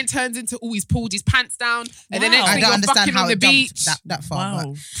little wine turns into, he's pulled his pants down, and then next thing you're fucking on the beach. That far.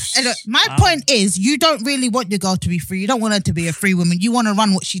 Wow. And look, my point is, you don't really want your girl to be free. You don't want her to be a free woman. You want to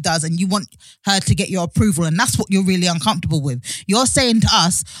run what she does and you want her to get your approval, and that's what you're really uncomfortable with. You're saying to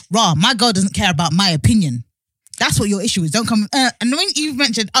us, rah, my girl doesn't care about my opinion. That's what your issue is. Don't come... and when you've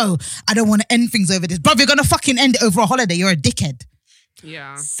mentioned, oh, I don't want to end things over this. Bruv, you're going to fucking end it over a holiday. You're a dickhead.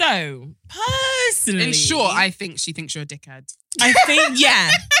 Yeah. So, personally... In short, I think she thinks you're a dickhead. I think,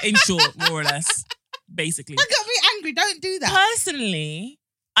 yeah. In short, more or less. Basically. That got me angry. Don't do that. Personally,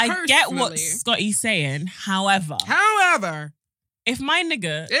 I get what Scotty's saying. However, if my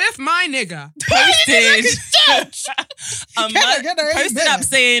nigga posted up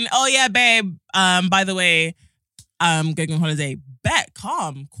saying, oh yeah, babe, by the way, I'm going on holiday. Bet,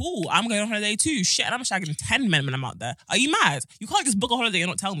 calm, cool. I'm going on holiday too. Shit, and I'm shagging 10 men when I'm out there. Are you mad? You can't just book a holiday and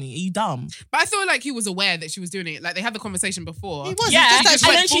not tell me. Are you dumb? But I feel like he was aware that she was doing it. Like they had the conversation before. He was. Yeah, and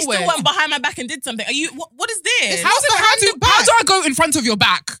then she still went behind my back and did something. Are you? What is this? How do I go in front of your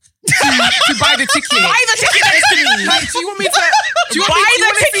back to buy the ticket? Buy the ticket next to me. Like, do you want me to buy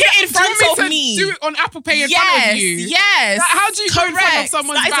the ticket in front of me? me. do it on Apple Pay in front of you. Yes. Like, how do you go in front of Correct.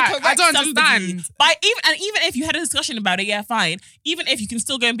 someone's That is a back? correct I don't subsidy. understand. But even if you had a discussion about it, yeah, fine. Even if you can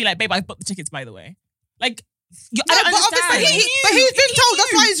still go and be like, babe, I booked the tickets, by the way. Like, I don't understand. But he's been told.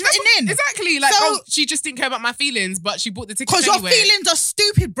 That's why he's written in. Exactly. Like, So- she just didn't care about my feelings, but she bought the tickets Because anyway. your feelings are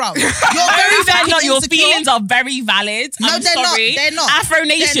stupid, bro. You're No, very they're fucking not. Your insecure. feelings are very valid. No, I'm they're not. sorry. They're not. Afro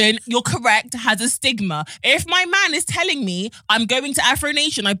Nation, you're correct, has a stigma. If my man is telling me I'm going to Afro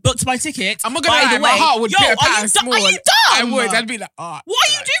Nation, I booked my ticket. I'm not gonna by lie, the my way, heart would yo, pitter are you patter small. Are you I dumb? would. I'd be like, oh. What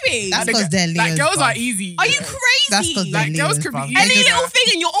are you doing? That's because they're Like, Leos, girls bro. are easy. Are you crazy? That's because they're Like, girls Leos, could be bro. easy. Any They little just- thing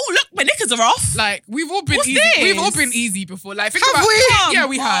and you're, oh, look, my knickers are off. Like, we've all been What's easy. this? We've all been easy before. Like, think Have about we? Yeah,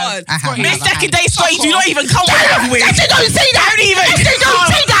 we have. I have. Scotty, This I have. second day straight, Fuck you off. don't even come with me. Actually, don't say that. Don't even. Don't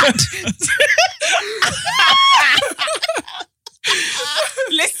say that.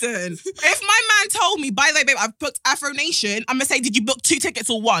 Listen, if my man told me, by the way, babe, I've booked Afro Nation, I'm gonna say, did you book 2 tickets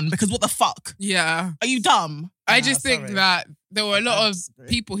or 1? Because what the fuck? Yeah. Are you dumb? I No, just think sorry. that there were a lot of disagree.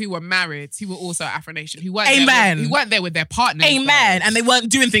 people who were married who were also Afro Nation who weren't Amen. There who weren't there with their partners. Amen. though. And they weren't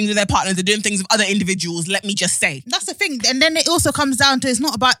doing things with their partners, they're doing things with other individuals, let me just say. That's the thing. And then it also comes down to it's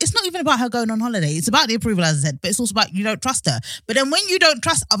not even about her going on holiday. It's about the approval, as I said, but it's also about you don't trust her. But then when you don't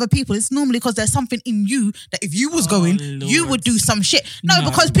trust other people, it's normally because there's something in you that if you was going, you would do some shit. No, No.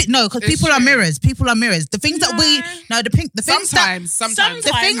 because people are true. mirrors. People are mirrors. The things that the things that Sometimes.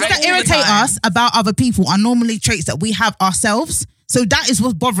 the things Not that all the irritate time. us about other people are normally traits that we have ourselves. So that is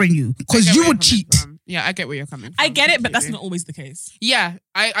what's bothering you I because get you where would you're coming cheat. from. Yeah, I get where you're coming from. I get it, but that's completely. not always the case. Yeah,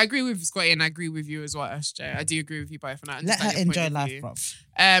 I agree with Scotty and I agree with you as well, SJ. I do agree with you both. And I Let understand her your point enjoy of life, view. bro.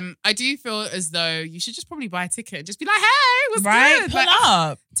 I do feel as though you should just probably buy a ticket and just be like, hey, what's Right? good? Pull Like,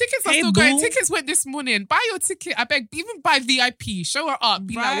 up. tickets are Hey, still going. boo. Tickets went this morning. Buy your ticket. I beg, even buy VIP. Show her up.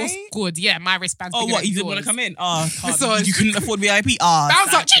 Be like, what's Right? good? Yeah, my wristband's Oh, bigger what? than You didn't want yours. to come in? Oh, So- you couldn't afford VIP? Oh,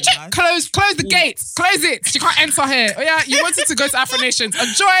 Bounce up, sad, man. close the gates, close it. She can't enter here. Oh yeah, you wanted to go to Afro Nations.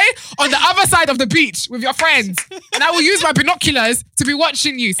 Enjoy on the other side of the beach with your friends, and I will use my binoculars to be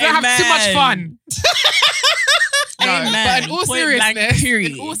watching you. So I have too much fun. No, Amen. but in all Point blank, seriousness,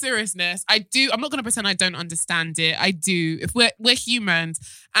 period. I'm not going to pretend I don't understand it. I do. If we're humans,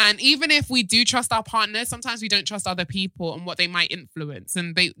 and even if we do trust our partners, sometimes we don't trust other people and what they might influence.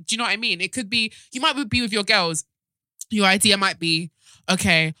 And do you know what I mean? It could be you might be with your girls. Your idea might be,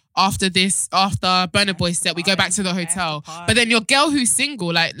 okay, after Burna Boy set, we go back to the hotel. But then your girl who's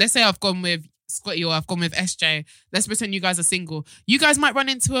single, like let's say I've gone with Scotty or I've gone with SJ. Let's pretend you guys are single. You guys might run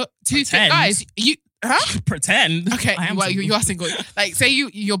into two fit Pretend. guys. Pretend. Okay, I am well, single. you are single. Like, say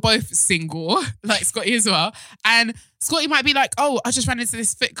you're both single, like Scotty as well, and Scotty might be like, "Oh, I just ran into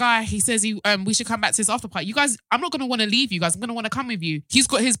this fit guy. He says we should come back to this after party. You guys, I'm not gonna want to leave you guys. I'm gonna want to come with you. He's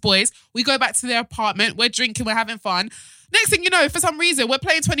got his boys. We go back to their apartment. We're drinking. We're having fun. Next thing you know, for some reason, we're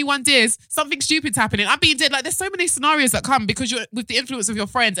playing 21 Days. Something stupid's happening. I'm being dead. Like, there's so many scenarios that come because you're with the influence of your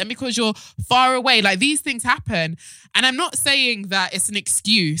friends and because you're far away. Like, these things happen. And I'm not saying that it's an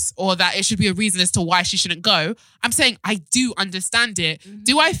excuse or that it should be a reason as to why she shouldn't go. I'm saying I do understand it. Mm-hmm.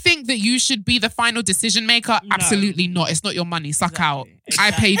 Do I think that you should be the final decision maker? No. Absolutely not. It's not your money. Suck out.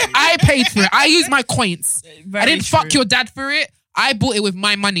 Exactly. I paid for it. I used my coins. Very I didn't true. fuck your dad for it. I bought it with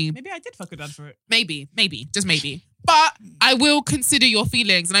my money. Maybe I did fuck a dad for it. Maybe, just maybe. But I will consider your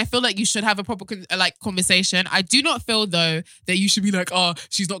feelings, and I feel like you should have a proper conversation. I do not feel though that you should be like, oh,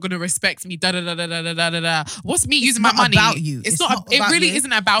 she's not gonna respect me. Da da da da da da da da. What's me using my not money? about you. It's It's not. not It about really you.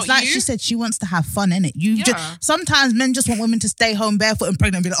 isn't about It's like you. she said, she wants to have fun, innit? Yeah. Sometimes men just want women to stay home barefoot and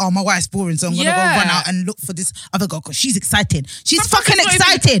pregnant and be like, oh, my wife's boring, so I'm going to go Yeah. run out and look for this other girl because she's exciting. She's Sometimes fucking it's not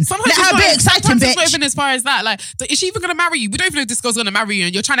even- exciting. sometimes Let it's her not- be exciting, sometimes It's not bitch. even as far as that. Like, is she even gonna marry you? We don't even know if this girl's gonna marry you,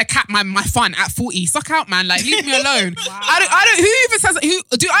 and you're trying to cap my fun at 40. Suck out, man. Like, leave me alone. I don't. Who even says?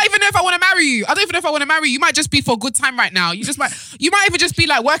 Who do I even know if I want to marry you? I don't even know if I want to marry you. You might just be for a good time right now. You might even just be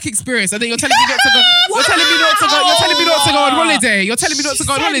like work experience, and then you're telling me not to go. You're telling me not to go. You're telling me not to go on holiday. You're telling me not to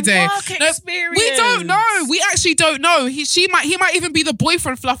go on holiday. Experience. We don't know. We actually don't know. He might even be the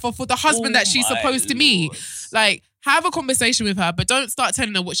boyfriend fluffer for the husband that she's my supposed to meet. Lord. Like, have a conversation with her, but don't start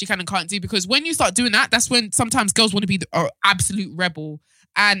telling her what she can and can't do, because when you start doing that, that's when sometimes girls want to be the absolute rebel.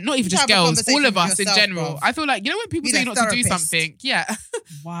 And not even You just have a girls, conversation all of with us in yourself, general. bruv. I feel like, you know when people Be tell you their not to do therapist. something? Yeah.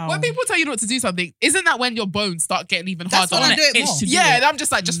 Wow. When people tell you not to do something, isn't that when your bones start getting even That's harder? when I do it Itch more. to do Yeah, it. and I'm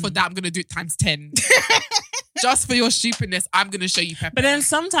just like, just for that, I'm going to do it times 10. Just for your stupidness, I'm going to show you pepper. But then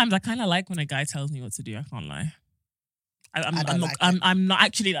sometimes I kind of like when a guy tells me what to do. I can't lie. I'm not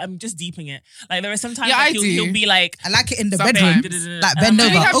actually. I'm just deeping it. Like there are sometimes Yeah, like, I he'll do. be like, I like it in the Sometimes. bedroom. Like bend do we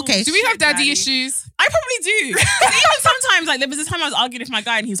over. have, Okay. do we have daddy Daddy. issues? I probably do. 'Cause even sometimes, like there was a time I was arguing with my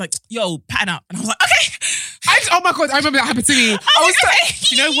guy and he was like, "Yo, pattern up," and I was like, "Okay, Oh my God, I remember that happened to me.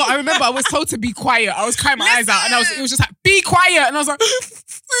 You know what? I remember I was told to be quiet. I was crying my eyes out, and it was just like, be quiet, and I was like,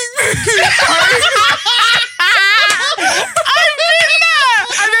 I've been there.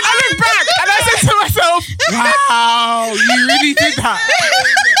 And then I looked back, and I said to myself, wow, you really did that.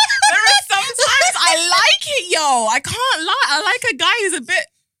 There is sometimes I like it, yo. I can't lie. I like a guy who's a bit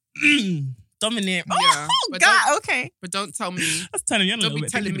dominant. Yeah, Oh God, okay. But don't tell me. That's turning you on a Don't little be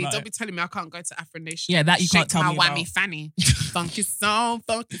bit. telling me. About Don't it. be telling me I can't go to Afro Nation. Yeah, that you Shake can't tell my me whammy about. fanny. Funky song,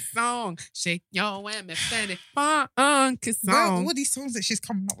 shake your whammy fanny, funky song. What are these songs that she's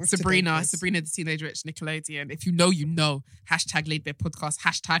coming up with? Sabrina today, the Teenage Witch, Nickelodeon. If you know, you know. Hashtag Laid Bare Podcast.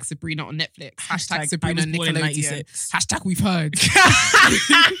 Hashtag Sabrina on Netflix. Hashtag Sabrina I was born in Nickelodeon. 96. Hashtag we've heard.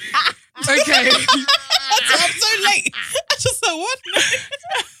 Okay. I'm so late. I just said what?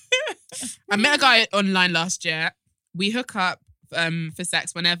 I met a guy online last year. We hook up for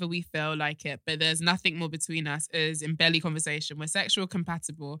sex whenever we feel like it, but there's nothing more between us. Is in belly conversation. We're sexual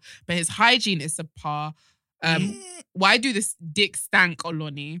compatible, but his hygiene is subpar. Why do this dick stank,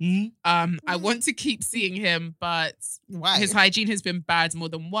 Oloni? I want to keep seeing him, but Why? his hygiene has been bad more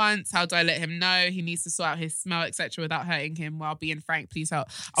than once. How do I let him know? He needs to sort out his smell, etc., without hurting him while being frank. Please help.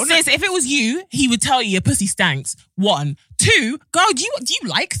 Sis, if it was you, he would tell you your pussy stanks. 1, 2, girl, do you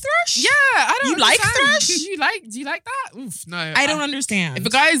like thrush? Yeah, I don't. You like understand. thrush? Do you like that? Oof, no. I don't understand. If a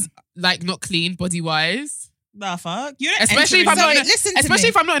guy's like not clean body wise. the fuck, you don't Especially if I'm enter not, into- especially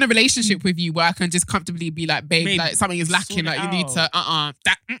if I'm not in a relationship with you where I can just comfortably be like, babe, like something is lacking, sort it like you need to, out.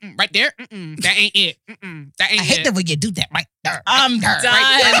 that right there, that ain't it, that ain't I hate it. the way you do that right there. I'm done.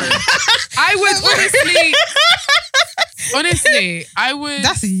 I would honestly, I would.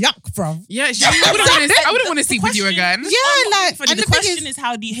 That's yuck, bro. Yeah, I wouldn't want to sleep with you again. Yeah, like, Funny, and the the thing question is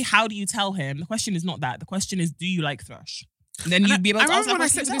how do you tell him? The question is not that. The question is, do you like thrush? And then you'd be able I to answer remember when I that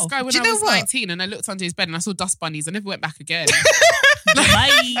said to question this guy when Do you I know was what? 19 and I looked under his bed and I saw dust bunnies. I never went back again.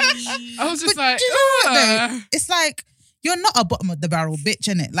 Bye. I was just But like, do you know what, though? "Ugh." It's like, you're not a bottom of the barrel bitch,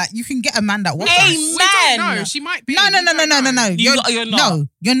 innit? Like, you can get a man that washes. Hey, We don't man. know. She might be. No. We don't know. You're not. No,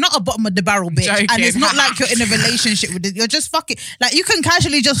 you're not a bottom of the barrel bitch. Joking. And it's not like you're in a relationship with it. You're just fucking, like, you can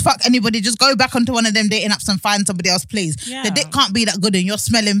casually just fuck anybody. Just go back onto one of them dating apps and find somebody else, please. Yeah. The dick can't be that good and you're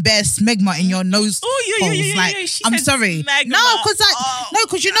smelling bare smegma in your nose. Oh, yeah. Like, She I'm said sorry. smegma. No, because Oh.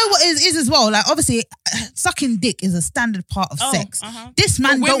 because you know what it is as well. Like, obviously, sucking dick is a standard part of sex. This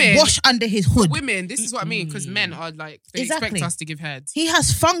man For don't women- wash under his hood. Women, this is what I mean, because men are like, they Exactly. expect us to give head. He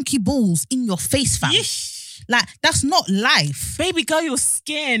has funky balls in your face, fam. Yeesh. Like, that's not life. Baby girl, your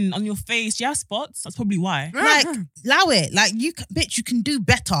skin on your face. Do you have spots? That's probably why. Like, allow it. Like, bitch, you can do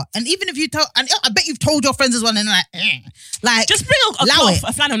better. And even if you tell, and I bet you've told your friends as well, and they're like, Just bring a allow cloth, it.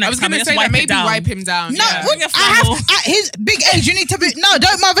 a flannel next I was time going and to just say that wipe it maybe down. wipe him down. No, yeah. Bring a I have, flannel. at his big age, you need to be, no,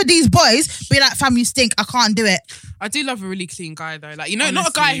 don't mother these boys. Be like, fam, you stink. I can't do it. I do love a really clean guy though. Like, you know, not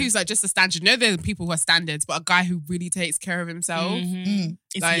a guy Honestly. who's like just a standard. You know, there are people who are standards, but a guy who really takes care of himself.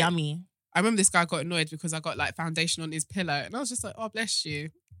 It's Like- yummy. I remember this guy got annoyed because I got like foundation on his pillow, and I was just like, "Oh, bless you,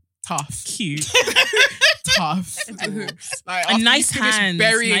 tough, Cute. tough." Like, And after nice you finish hands.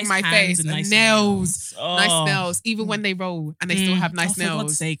 burying nice my hands face, and and nice nails, Oh. nice nails, even when they roll, and they still have nice For God's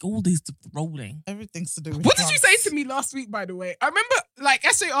nails. sake, all these rolling. Everything's to do with What did you say to me last week, by the way? I remember, like,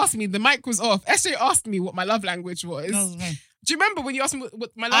 SJ asked me, the mic was off. SJ asked me what my love language was. Do you remember when you asked me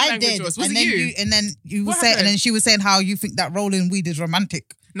what my love I language did. was? Was and it then you? And then you were What saying, and happened? then she was saying how you think that rolling weed is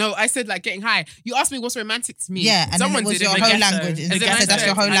romantic. No, I said like getting high. You asked me what's romantic to me. Yeah, and someone then it was did your in the whole ghetto. language. And And I then said that's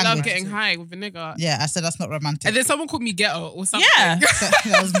your whole I love language. getting high with a nigga. Yeah, I said that's not romantic. And then someone called me ghetto or something. Yeah.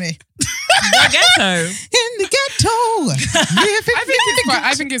 that was me. The ghetto. In the ghetto.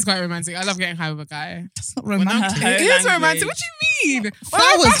 I think it's quite romantic. I love getting high with a guy. That's not romantic. Her It is language. romantic. What do you mean?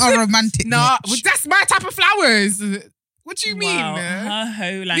 Flowers are romantic. No, bitch. that's my type of flowers. What do you mean? Wow, her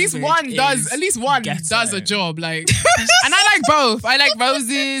whole At least language one does. is At least one ghetto. does a job. Like, and I like both. I like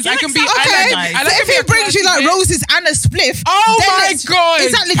roses. I can be. Okay, I so like if he brings you like roses and a spliff, Oh then my it's- god!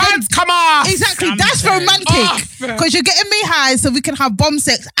 exactly, Pants come off. exactly, that's Something. romantic Off. because you're getting me high, so we can have bomb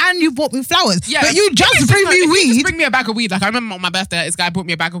sex, and you bought me flowers. Yeah, but you just bring me If you just weed. bring me a bag of weed. Like I remember on my birthday, this guy brought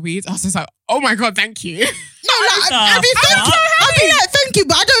me a bag of weed. I was just like, oh my god, thank you. No, like, I mean, fuck? thank you. I mean, like, thank you,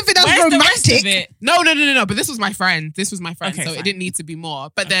 but I don't think that's Where's the rest of romantic. it? No. But this was my friend. Okay, so fine. it didn't need to be more.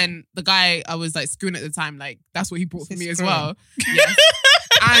 But then the guy I was like screwing at the time, like that's what he brought for me as Screwing. well. Yes.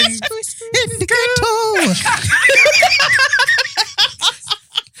 And In the ghetto.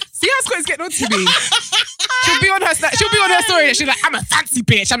 See how Scotty's getting on to me. She'll be on her story and she's like, I'm a fancy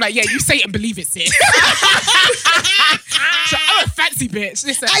bitch. I'm like, yeah, you say it and believe it, sis. I'm a fancy bitch.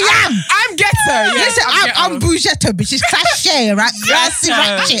 Listen, I'm ghetto. Yeah, Listen, I'm Bougetto, bitch. It's cliche, right? Classy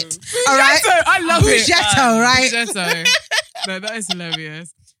ratchet. All right? Bougetto, I love it. Bougetto, right? Bougetto. No, that is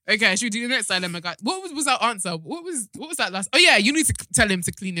hilarious. Okay, should we do the next dilemma, guys? What was our answer? What was that last? Oh yeah, you need to tell him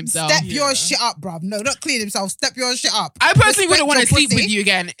to clean himself. Step your shit up, bruv. No, not clean himself. Step your shit up. I personally wouldn't want to Respect your sleep with pussy. you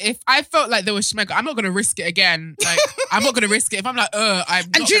again. If I felt like there was schmegma, I'm not going to risk it again. Like, I'm not going to risk it. If I'm like, I'm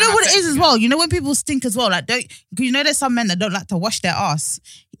And do you know what it is as well? You know when people stink as well? Like, there's some men that don't like to wash their ass.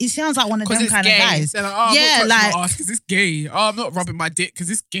 It sounds like one of them kind of guys. They're like, I'm not touching my ass because it's gay. Oh, I'm not rubbing my dick because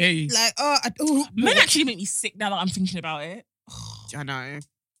it's gay. Like, Men actually make me sick now that I'm thinking about it. I know.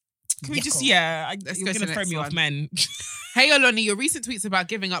 Can we just, Let's you're go to going to the throw next me off one. men. Hey, Oloni, your recent tweets about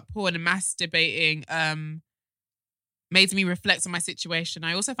giving up porn and masturbating made me reflect on my situation.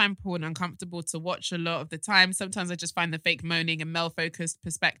 I also find porn uncomfortable to watch a lot of the time. Sometimes I just find the fake moaning and male-focused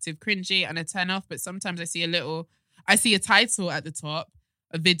perspective cringy and a turn-off, but sometimes I see a title at the top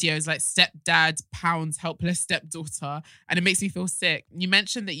of videos like stepdad pounds helpless stepdaughter, and it makes me feel sick. You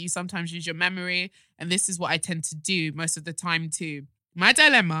mentioned that you sometimes use your memory, and this is what I tend to do most of the time too. My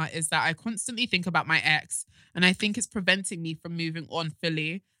dilemma is that I constantly think about my ex, and I think it's preventing me from moving on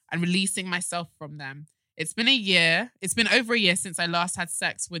fully and releasing myself from them. It's been over a year since I last had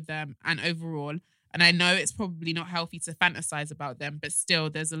sex with them and overall, and I know it's probably not healthy to fantasize about them, but still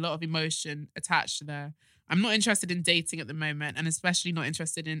there's a lot of emotion attached there. I'm not interested in dating at the moment, and especially not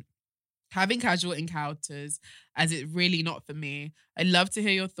interested in having casual encounters, as it's really not for me. I'd love to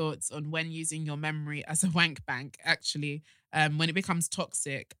hear your thoughts on when using your memory as a wank bank, actually, when it becomes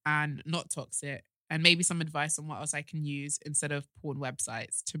toxic and not toxic, and maybe some advice on what else I can use instead of porn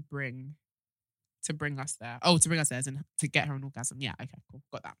websites to bring us there. Oh, to bring us there as in to get her an orgasm. Yeah, okay, cool.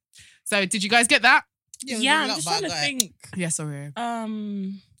 Got that. So did you guys get that? Yeah, I'm just trying to think. Yeah, sorry.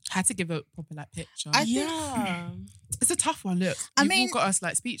 Had to give a proper picture. It's a tough one. Look, you've all got us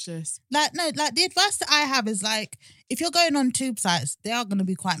speechless. The advice that I have is if you're going on tube sites, they are going to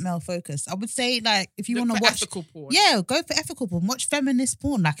be quite male focused. I would say if you want to watch ethical porn, go for ethical porn. Watch feminist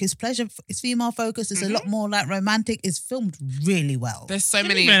porn. It's pleasure. It's female focused. It's a lot more romantic. It's filmed really well. There's so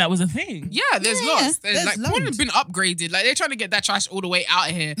many. I didn't know that was a thing. Yeah, there's lots. There's porn loads. has been upgraded. They're trying to get that trash all the way out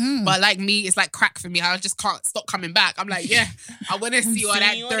of here. But me, it's crack for me. I just can't stop coming back. I'm I want to see all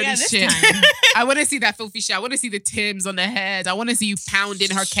that dirty shit. I want to see that filthy shit. I want to see the Tims on the head. I want to see you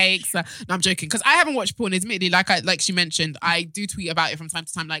pounding her cakes. No, I'm joking, because I haven't watched porn. Admittedly, like she mentioned, I do tweet about it from time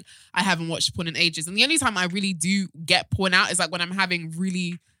to time. I haven't watched porn in ages, and the only time I really do get porn out is when I'm having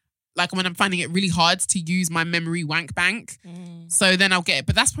really, when I'm finding it really hard to use my memory wank bank. So then I'll get it,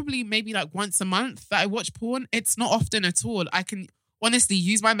 but that's probably maybe once a month that I watch porn. It's not often at all. I can honestly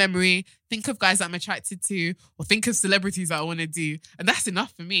use my memory, think of guys that I'm attracted to, or think of celebrities that I want to do, and that's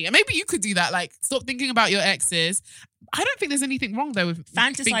enough for me. And maybe you could do that. Stop thinking about your exes. I don't think there's anything wrong though with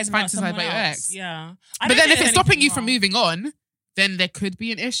fantasize about your ex. Yeah, but then if it's stopping you from moving on, then there could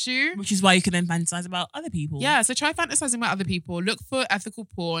be an issue. Which is why you can then fantasize about other people. Yeah, so try fantasizing about other people. Look for ethical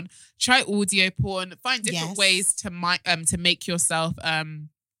porn. Try audio porn. Find different ways to make yourself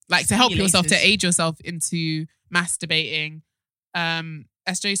to help yourself to aid yourself into masturbating.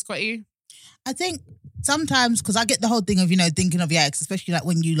 SJ, Scotty? I think sometimes, because I get the whole thing of, thinking of your ex, especially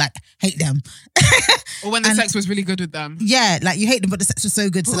when you hate them. Or when the sex was really good with them. Yeah, you hate them, but the sex was so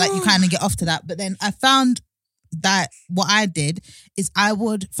good. So you kind of get off to that. But then I found that what I did is I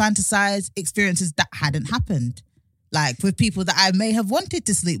would fantasize experiences that hadn't happened. With people that I may have wanted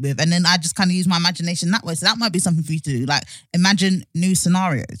to sleep with. And then I just kind of use my imagination that way. So that might be something for you to do. Imagine new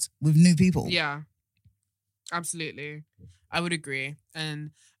scenarios with new people. Yeah, absolutely. I would agree.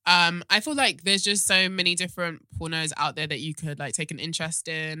 And I feel there's just so many different pornos out there that you could take an interest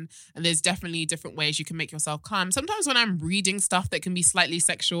in, and there's definitely different ways you can make yourself come. Sometimes when I'm reading stuff that can be slightly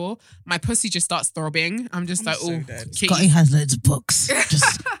sexual, my pussy just starts throbbing. I'm just Scotty has loads of books.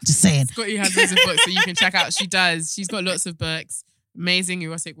 just saying. Scotty has loads of books, so you can check out. She does. She's got lots of books. Amazing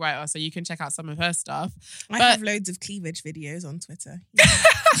erotic writer, so you can check out some of her stuff. I have loads of cleavage videos on Twitter.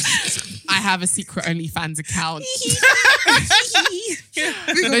 I have a secret OnlyFans account.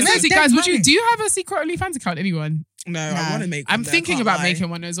 Guys, do you have a secret OnlyFans account? Anyone? No, I want to make one. I'm thinking about making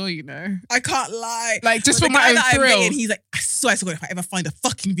one as well, I can't lie. Just for my own thrill. And he's I swear to God, if I ever find a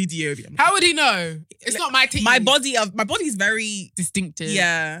fucking video of him. How would he know? It's not my thing. My body's very distinctive.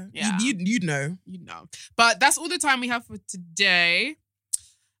 Yeah. You'd know. You'd know. But that's all the time we have for today.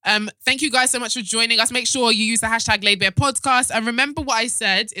 Thank you guys so much for joining us. Make sure you use the hashtag LaidBarePodcast. And remember what I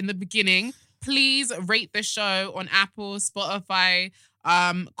said in the beginning. Please rate the show on Apple, Spotify,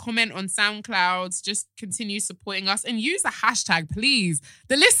 Comment on SoundCloud. Just continue supporting us and use the hashtag, please.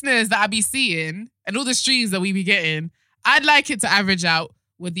 The listeners that I be seeing and all the streams that we be getting, I'd like it to average out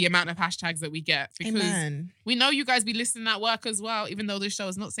with the amount of hashtags that we get, because we know you guys be listening at work as well, even though this show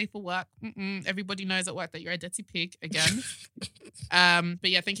is not safe for work. Everybody knows at work that you're a dirty pig again.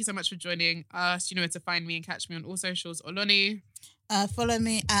 But yeah, thank you so much for joining us. You know where to find me and catch me on all socials. Oloni. Follow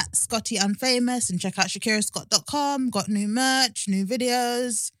me at Scotty Unfamous and check out ShakiraScott.com. Got new merch, new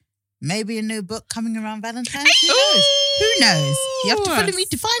videos, maybe a new book coming around Valentine's. Who knows? You have to follow me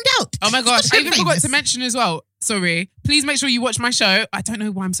to find out. Oh my gosh, I even forgot to mention as well. Sorry. Please make sure you watch my show. I don't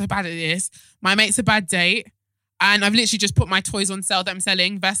know why I'm so bad at this. My Mate's a Bad Date. And I've literally just put my toys on sale that I'm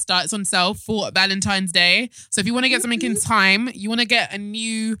selling. Vesta, it's on sale for Valentine's Day. So if you want to get something in time, you want to get a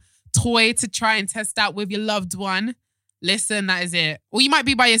new toy to try and test out with your loved one, listen, that is it. Or you might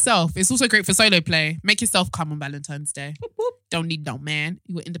be by yourself. It's also great for solo play. Make yourself come on Valentine's Day. Don't need no man.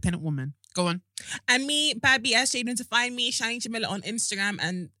 You're an independent woman. Go on. And me, Bad BS, you know to find me, Shani Jamila on Instagram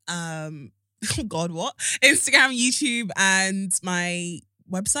and Instagram, YouTube, and my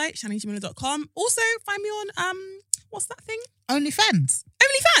website, shanijamila.com. Also, find me on what's that thing? OnlyFans.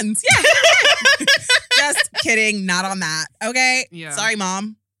 OnlyFans, yeah. Just kidding, not on that. Okay. Yeah. Sorry,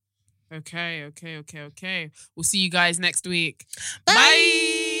 Mom. Okay. We'll see you guys next week. Bye.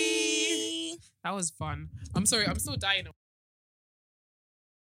 Bye. That was fun. I'm sorry, I'm still dying.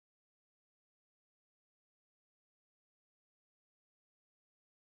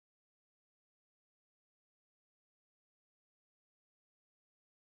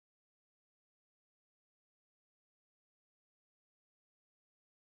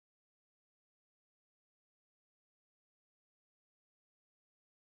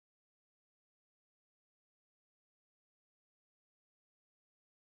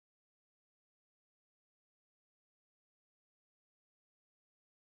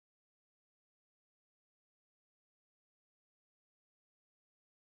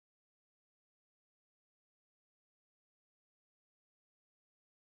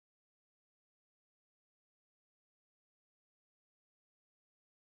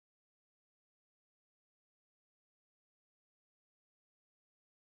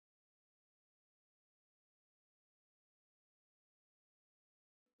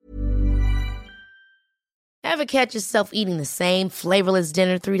 Ever catch yourself eating the same flavorless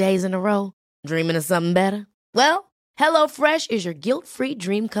dinner 3 days in a row? Dreaming of something better? Well, HelloFresh is your guilt-free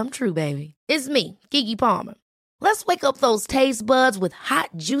dream come true, baby. It's me, Keke Palmer. Let's wake up those taste buds with hot,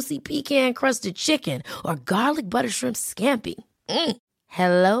 juicy pecan-crusted chicken or garlic butter shrimp scampi.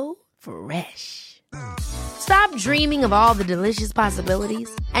 Hello Fresh. Stop dreaming of all the delicious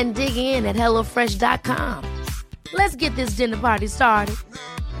possibilities and dig in at HelloFresh.com. Let's get this dinner party started.